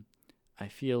 I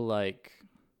feel like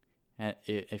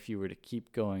if you were to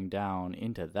keep going down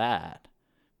into that,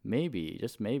 maybe,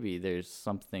 just maybe, there's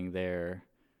something there.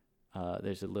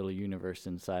 There's a little universe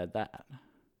inside that.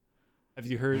 Have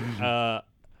you heard?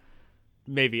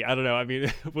 Maybe, I don't know. I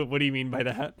mean, what do you mean by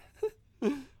that?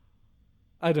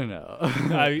 I don't know.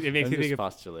 It makes me think of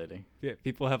postulating. Yeah,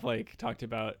 people have like talked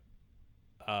about,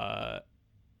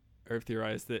 or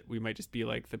theorized that we might just be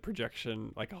like the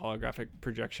projection, like a holographic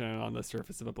projection on the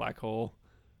surface of a black hole.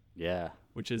 Yeah,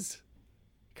 which is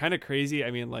kind of crazy.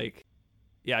 I mean, like,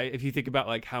 yeah, if you think about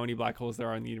like how many black holes there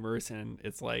are in the universe, and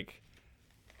it's like,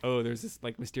 oh, there's this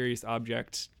like mysterious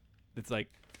object that's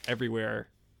like everywhere,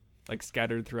 like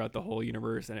scattered throughout the whole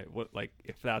universe, and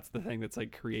if that's the thing that's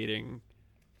like creating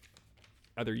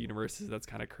other universes, that's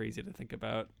kind of crazy to think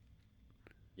about.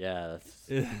 Yeah,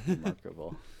 that's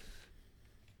remarkable.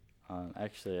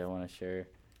 Actually, I want to share,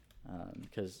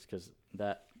 because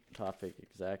that topic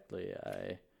exactly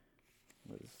I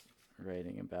was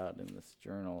writing about in this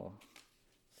journal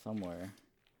somewhere.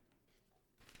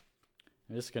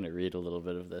 I'm just going to read a little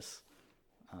bit of this.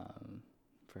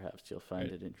 Perhaps you'll find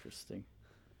it interesting.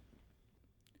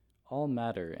 All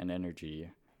matter and energy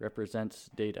represents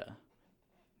data.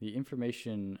 The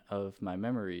information of my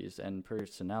memories and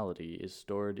personality is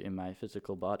stored in my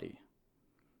physical body.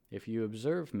 If you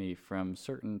observe me from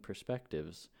certain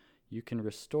perspectives, you can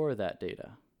restore that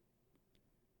data.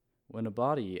 When a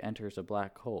body enters a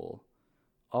black hole,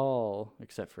 all,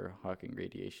 except for Hawking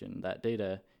radiation, that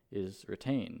data is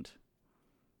retained.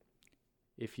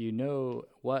 If you know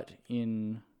what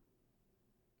in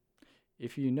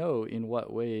If you know in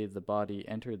what way the body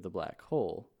entered the black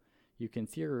hole, you can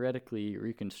theoretically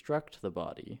reconstruct the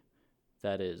body,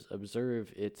 that is,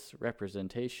 observe its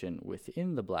representation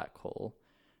within the black hole,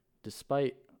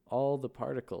 despite all the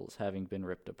particles having been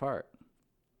ripped apart.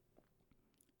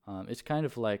 It's kind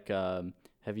of like,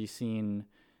 have you seen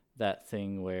that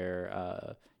thing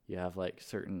where you have like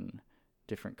certain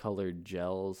different colored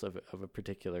gels of a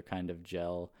particular kind of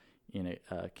gel in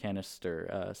a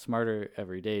canister? Smarter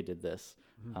Every Day did this.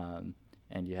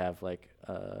 And you have like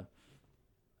a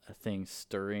thing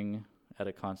stirring at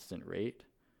a constant rate.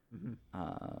 You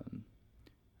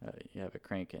have a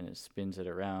crank and it spins it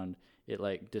around. It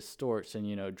like distorts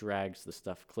and drags the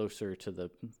stuff closer to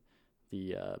the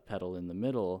pedal in the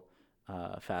middle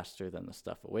faster than the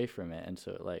stuff away from it, and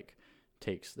so it like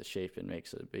takes the shape and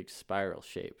makes a big spiral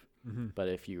shape. But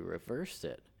if you reverse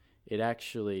it, it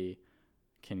actually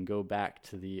can go back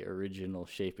to the original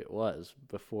shape it was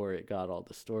before it got all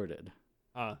distorted.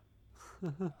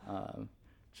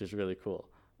 Which is really cool.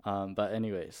 But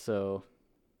anyway, so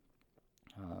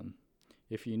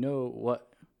if you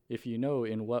know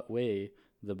in what way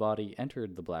the body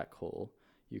entered the black hole,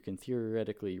 you can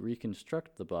theoretically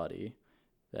reconstruct the body,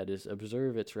 that is,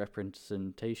 observe its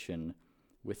representation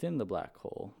within the black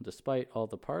hole, despite all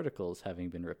the particles having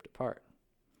been ripped apart.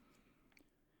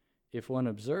 If one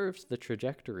observes the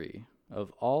trajectory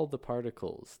of all the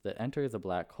particles that enter the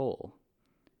black hole,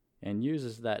 and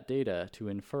uses that data to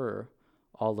infer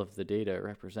all of the data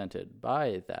represented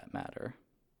by that matter,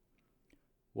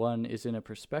 one is in a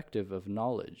perspective of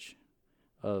knowledge,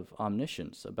 of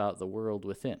omniscience about the world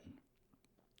within,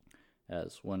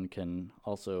 as one can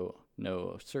also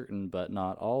know certain but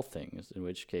not all things, in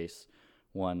which case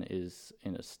one is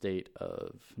in a state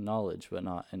of knowledge but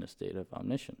not in a state of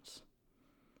omniscience.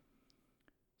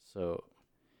 So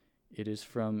it is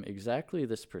from exactly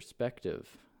this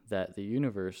perspective that the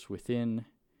universe within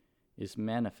is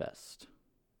manifest,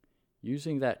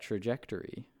 using that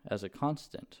trajectory as a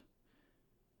constant.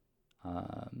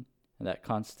 And that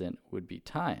constant would be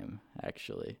time,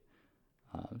 actually.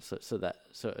 So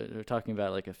we're talking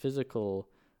about like a physical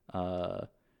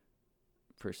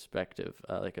perspective,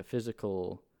 like a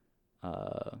physical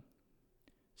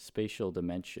spatial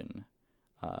dimension,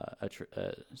 a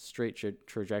straight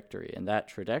trajectory, and that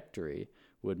trajectory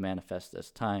would manifest as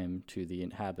time to the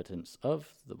inhabitants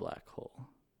of the black hole,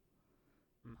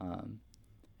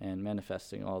 and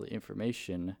manifesting all the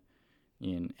information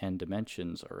in n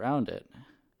dimensions around it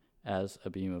as a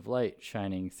beam of light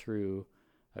shining through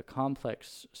a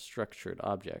complex structured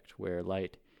object where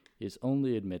light is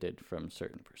only admitted from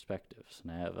certain perspectives.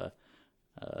 And I have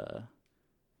a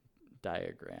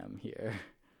diagram here.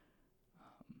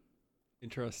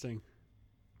 Interesting.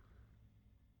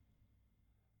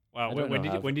 Wow.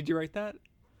 When did you write that?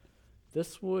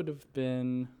 This would have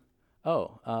been I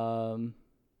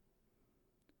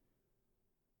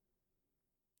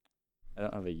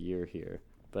don't have a year here,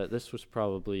 but this was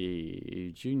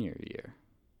probably junior year.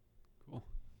 Cool.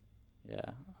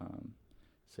 Yeah.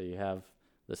 So you have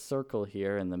the circle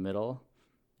here in the middle,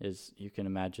 is you can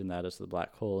imagine that as the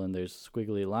black hole, and there's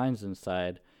squiggly lines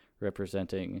inside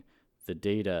representing the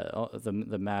data, the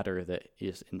matter that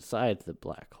is inside the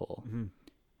black hole.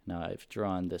 Now I've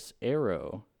drawn this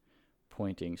arrow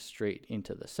pointing straight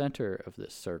into the center of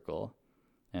this circle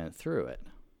and through it.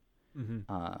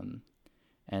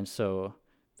 And so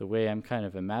the way I'm kind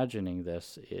of imagining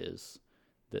this is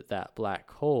that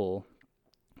black hole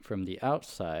from the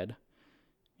outside,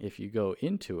 if you go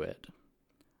into it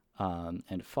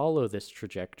and follow this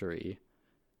trajectory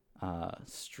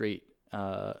straight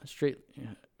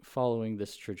following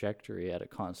this trajectory at a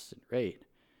constant rate,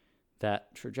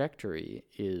 that trajectory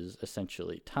is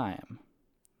essentially time.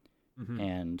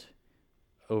 And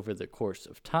over the course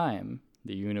of time,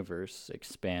 the universe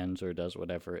expands or does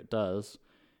whatever it does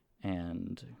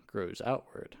and grows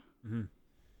outward.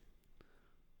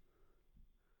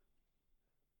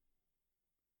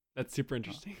 That's super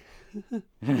interesting.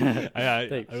 I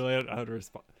really don't know how to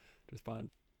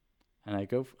respond. And I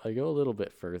go a little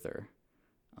bit further.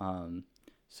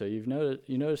 So you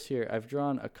notice here I've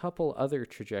drawn a couple other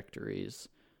trajectories.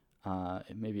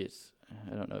 Maybe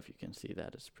I don't know if you can see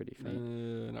that. It's pretty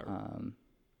faint.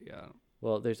 Yeah.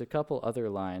 Well, there's a couple other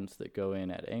lines that go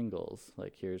in at angles.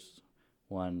 Like here's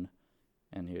one,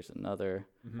 and here's another.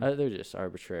 They're just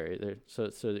arbitrary. So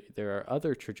there are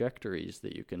other trajectories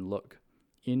that you can look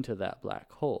into that black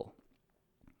hole.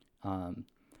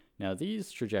 Now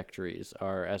these trajectories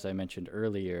are, as I mentioned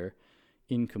earlier,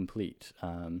 incomplete.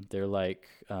 They're like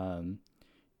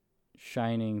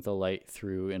shining the light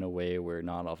through in a way where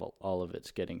not all of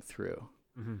it's getting through.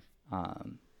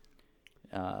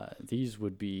 these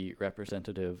would be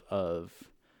representative of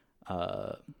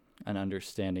an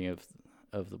understanding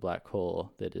of the black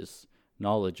hole that is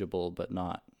knowledgeable but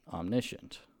not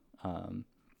omniscient.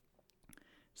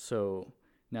 So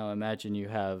now imagine you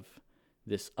have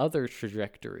this other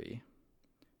trajectory,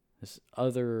 this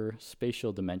other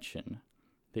spatial dimension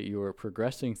that you are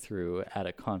progressing through at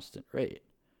a constant rate.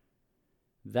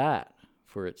 That,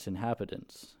 for its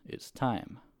inhabitants, is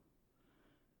time.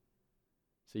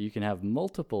 So you can have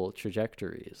multiple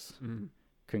trajectories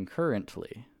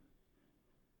concurrently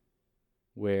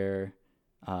where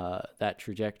that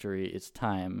trajectory is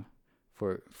time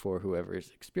for whoever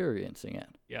is experiencing it.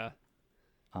 Yeah.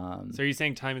 So are you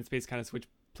saying time and space kind of switch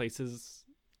places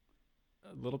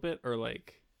a little bit, or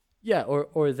like? Yeah,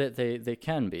 or that they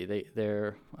can be.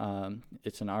 They're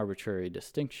it's an arbitrary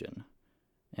distinction.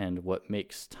 And what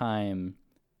makes time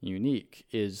unique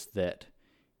is that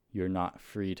you're not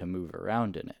free to move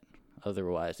around in it.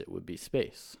 Otherwise, it would be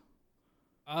space.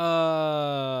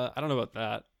 I don't know about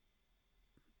that.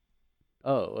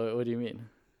 Oh, what do you mean?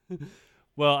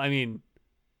 Well, I mean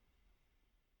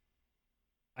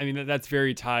that's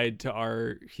very tied to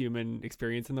our human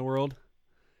experience in the world.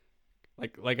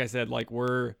 Like I said,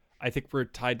 I think we're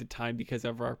tied to time because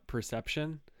of our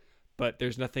perception, but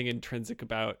there's nothing intrinsic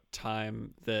about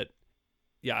time that,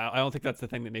 I don't think that's the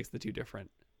thing that makes the two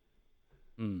different.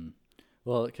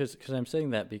 Well, because I'm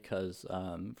saying that because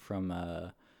from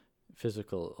a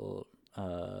physical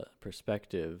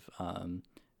perspective,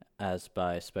 as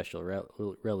by special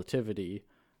relativity,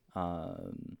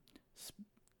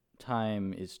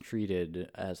 time is treated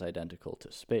as identical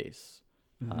to space,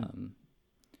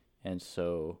 and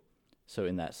so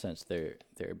in that sense, they're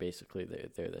basically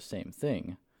they're the same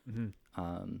thing,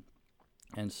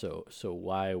 and so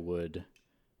why would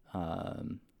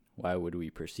we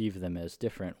perceive them as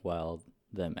different while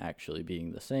them actually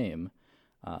being the same?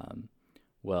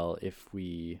 Well, if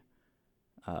we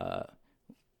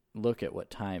look at what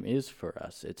time is for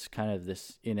us, it's kind of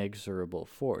this inexorable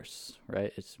force,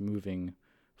 right? It's moving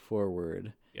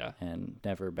forward and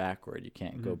never backward. You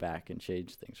can't go back and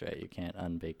change things, right? You can't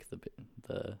unbake the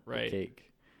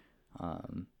cake.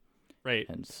 Right.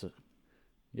 And so,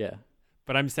 yeah.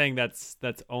 But I'm saying that's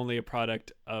only a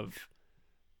product of,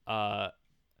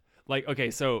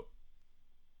 okay, so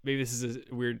maybe this is a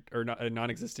weird or not a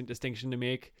non-existent distinction to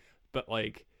make, but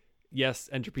yes,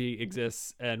 entropy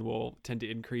exists and will tend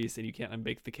to increase, and you can't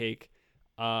unbake the cake.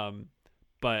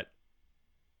 But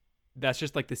that's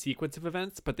just the sequence of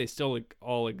events, but they still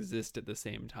all exist at the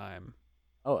same time.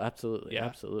 Oh, absolutely. Yeah.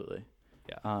 Absolutely.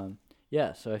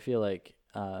 Yeah. So I feel like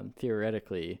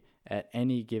theoretically, at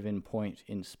any given point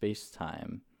in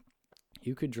space-time,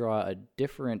 you could draw a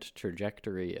different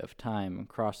trajectory of time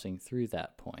crossing through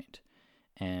that point,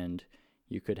 and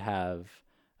you could have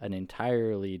an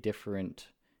entirely different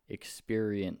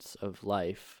experience of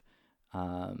life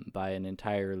by an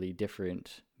entirely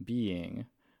different being,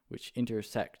 which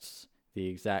intersects the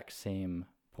exact same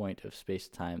point of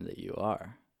space-time that you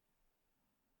are.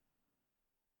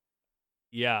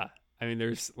 Yeah. I mean,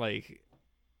 there's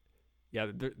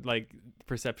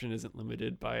perception isn't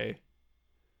limited by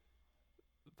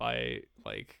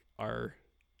our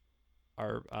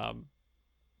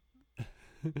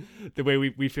the way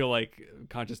we feel like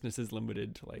consciousness is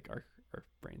limited to our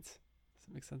brains. Does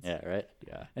that make sense? Yeah, right.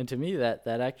 Yeah. And to me, that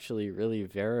actually really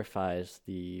verifies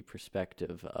the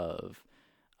perspective of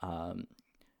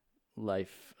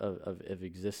life, of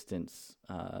existence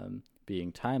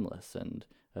being timeless, and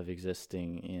of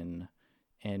existing in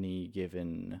any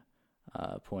given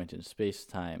point in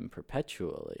space-time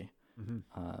perpetually,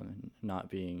 not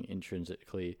being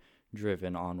intrinsically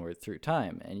driven onward through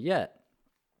time. And yet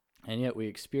we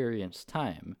experience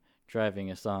time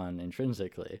driving us on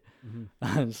intrinsically.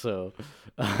 And so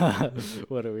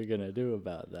what are we going to do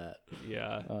about that?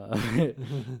 Yeah.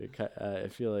 I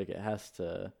feel like it has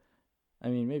to,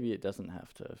 maybe it doesn't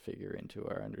have to figure into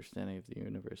our understanding of the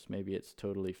universe. Maybe it's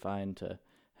totally fine to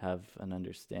have an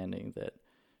understanding that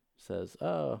says,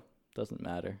 oh, doesn't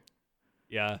matter.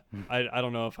 Yeah. I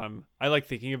don't know if I like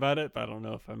thinking about it, but I don't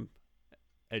know if I'm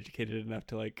educated enough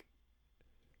to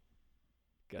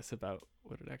guess about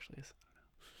what it actually is.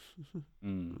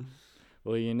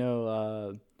 Well,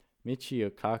 Michio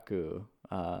Kaku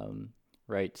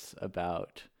writes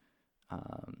about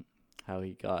how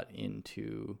he got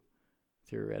into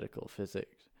theoretical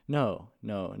physics. No,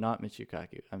 not Michio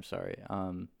Kaku. I'm sorry.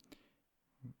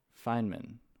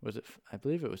 Feynman. I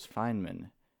believe it was Feynman.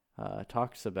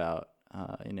 Talks about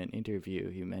in an interview,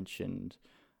 he mentioned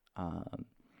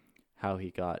how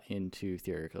he got into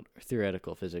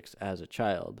theoretical physics as a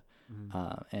child,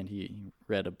 and he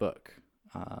read a book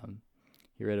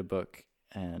he read a book,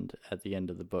 and at the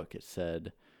end of the book it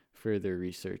said, "Further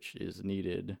research is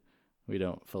needed. We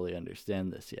don't fully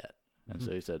understand this yet." And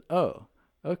so he said, "Oh,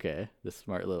 okay." This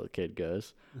smart little kid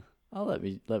goes, "I'll let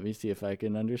me see if I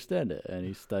can understand it." And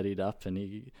he studied up, and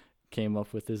he came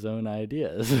up with his own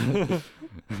ideas.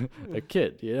 A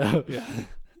kid, you know. Yeah.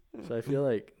 So I feel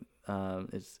like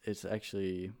it's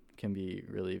actually can be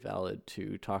really valid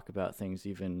to talk about things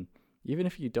even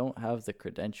if you don't have the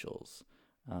credentials.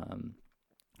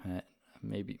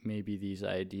 Maybe these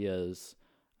ideas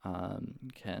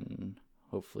can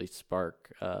hopefully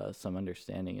spark some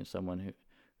understanding in someone who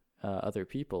other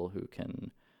people who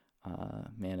can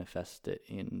manifest it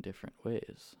in different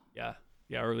ways. Yeah,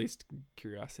 or at least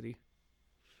curiosity.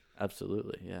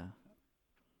 Absolutely, yeah.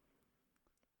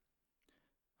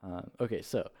 Okay,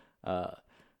 so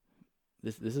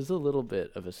this is a little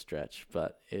bit of a stretch,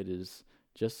 but it is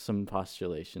just some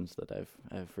postulations that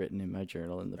I've written in my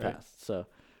journal in the past. So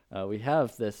we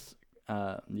have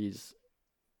these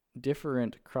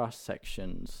different cross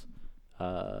sections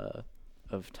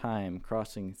of time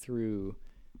crossing through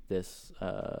this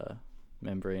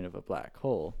membrane of a black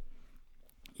hole.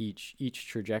 Each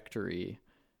trajectory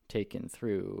taken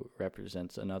through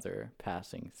represents another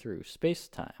passing through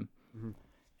space-time. Mm-hmm.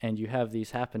 And you have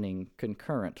these happening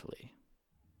concurrently.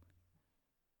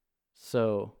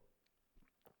 So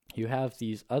you have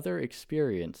these other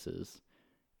experiences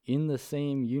in the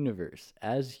same universe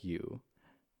as you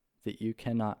that you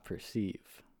cannot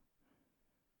perceive.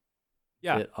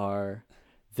 Yeah.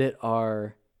 That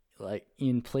are like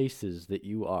in places that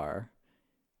you are.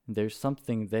 There's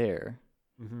something there,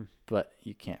 but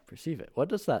you can't perceive it. What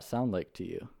does that sound like to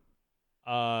you?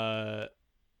 I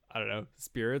don't know.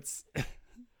 Spirits.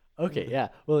 Okay, yeah.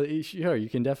 Well, sure, you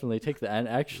can definitely take that. And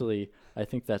actually, I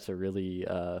think that's a really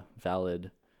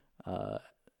valid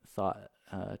thought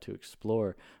to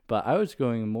explore. But I was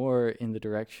going more in the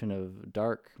direction of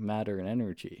dark matter and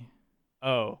energy.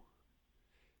 Oh.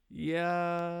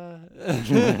 Yeah.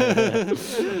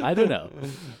 I don't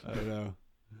know.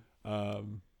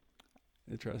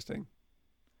 Interesting.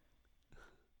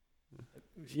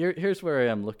 Here's where I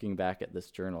am looking back at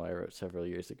this journal I wrote several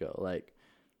years ago. Like,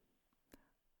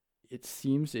 it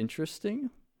seems interesting.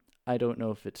 I don't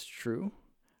know if it's true,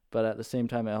 but at the same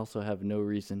time, I also have no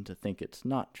reason to think it's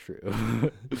not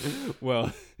true.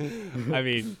 Well, I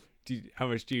mean, how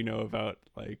much do you know about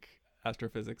like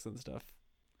astrophysics and stuff?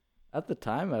 At the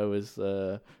time, I was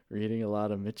reading a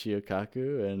lot of Michio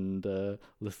Kaku and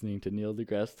listening to Neil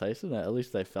deGrasse Tyson. At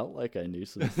least I felt like I knew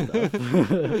some stuff.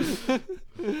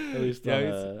 At least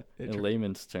in a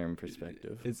layman's term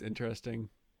perspective. It's interesting.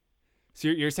 So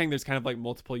you're saying there's kind of like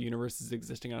multiple universes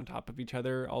existing on top of each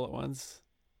other all at once?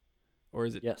 Or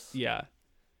is it? Yes. Yeah.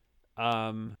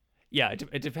 Yeah,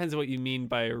 it depends on what you mean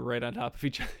by right on top of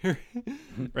each other.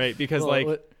 Right? Because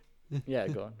yeah,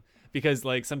 go on. Because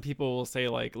like some people will say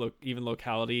like even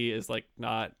locality is like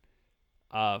not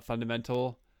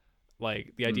fundamental.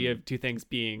 Like the idea of two things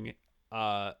being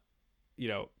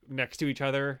next to each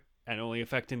other and only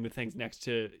affecting the things next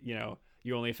to,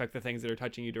 you only affect the things that are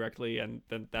touching you directly, and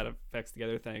then that affects the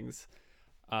other things.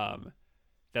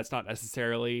 That's not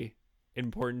necessarily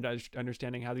important to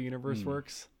understanding how the universe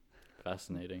works.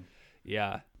 Fascinating.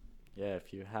 Yeah. Yeah,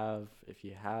 if you have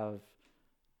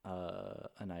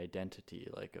an identity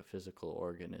like a physical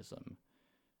organism,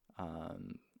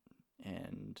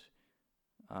 and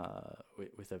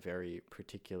with a very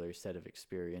particular set of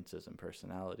experiences and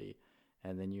personality,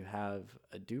 and then you have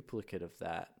a duplicate of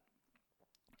that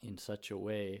in such a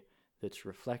way that's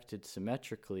reflected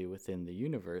symmetrically within the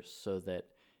universe so that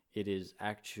it is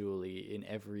actually in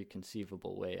every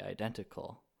conceivable way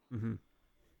identical. Mm-hmm.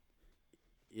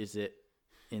 Is it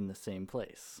in the same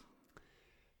place?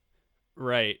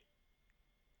 Right.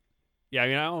 Yeah, I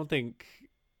mean, I don't think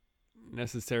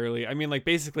necessarily. I mean, like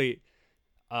basically,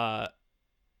 I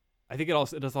think it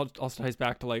also ties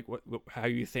back to like how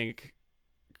you think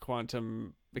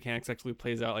quantum mechanics actually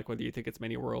plays out, like whether you think it's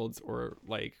many worlds or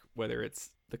like whether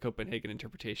it's the Copenhagen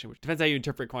interpretation, which depends how you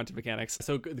interpret quantum mechanics.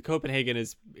 So the Copenhagen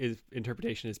is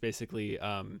interpretation is basically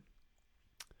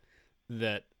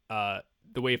that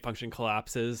the wave function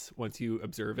collapses once you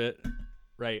observe it,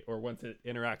 right? Or once it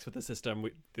interacts with the system.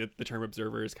 The term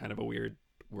observer is kind of a weird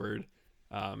word.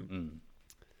 And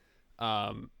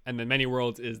then many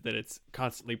worlds is that it's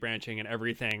constantly branching and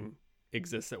everything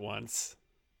exists at once.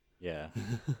 Yeah.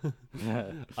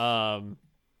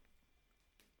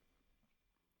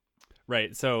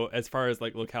 Right. So as far as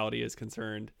like locality is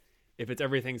concerned, if it's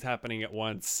everything's happening at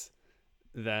once,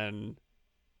 then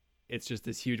it's just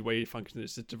this huge wave function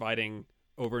that's just dividing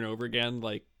over and over again.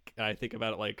 Like I think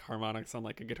about it like harmonics on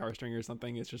like a guitar string or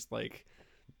something. It's just like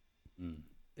Mm.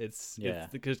 It's Yeah.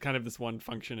 it's because kind of this one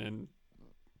function, and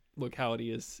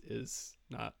locality is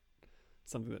not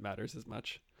something that matters as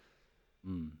much.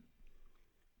 Mm.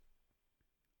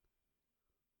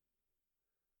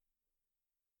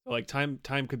 Like time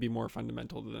could be more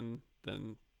fundamental than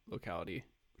locality,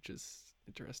 which is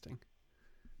interesting.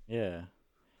 Yeah.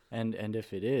 And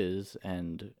if it is,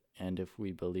 and if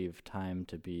we believe time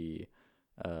to be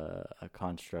a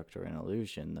construct or an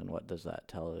illusion, then what does that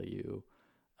tell you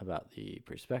about the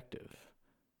perspective?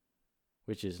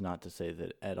 Which is not to say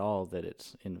that at all that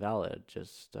it's invalid,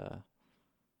 just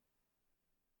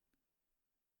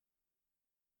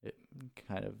it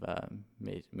kind of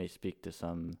may speak to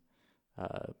some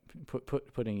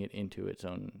putting it into its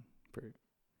own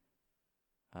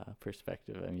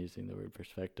perspective. I'm using the word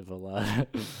perspective a lot.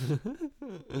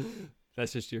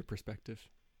 That's just your perspective.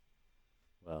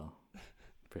 Well,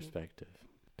 perspective.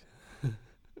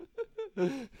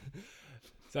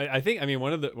 So I think, I mean,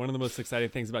 one of the most exciting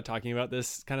things about talking about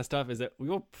this kind of stuff is that we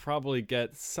will probably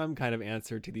get some kind of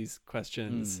answer to these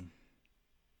questions,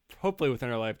 hopefully within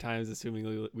our lifetimes,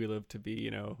 assuming we live to be,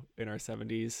 in our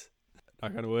 70s.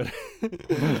 Knock on wood.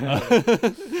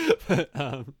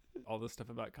 But, all this stuff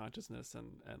about consciousness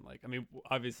and like, I mean,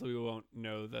 obviously we won't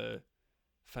know the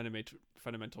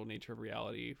fundamental nature of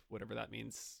reality, whatever that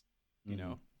means,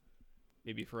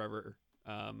 maybe forever.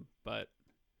 But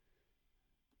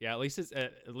yeah, at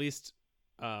least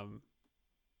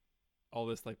all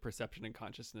this like perception and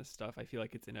consciousness stuff, I feel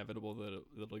like it's inevitable that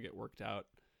it'll get worked out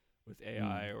with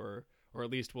AI, or at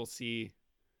least we'll see,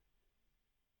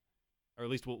 or at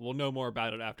least we'll know more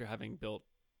about it after having built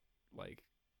like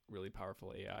really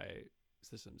powerful AI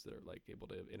systems that are like able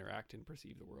to interact and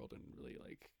perceive the world in really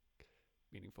like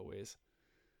meaningful ways.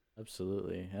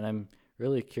 Absolutely. And I'm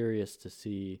really curious to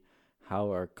see how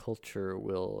our culture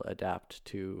will adapt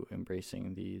to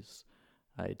embracing these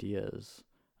ideas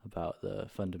about the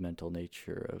fundamental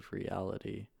nature of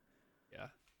reality. Yeah.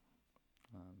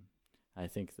 I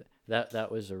think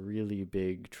that was a really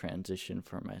big transition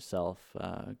for myself,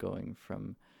 going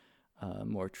from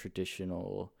more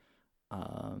traditional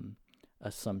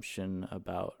assumption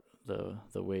about the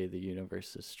way the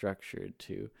universe is structured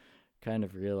to kind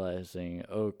of realizing,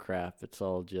 oh crap, it's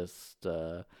all just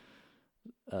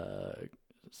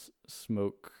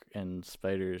smoke and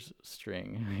spiders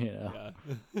string, Yeah.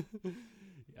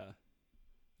 Yeah.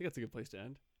 I think that's a good place to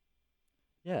end.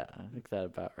 Yeah, I think that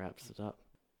about wraps it up.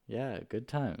 Yeah, good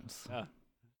times. Yeah.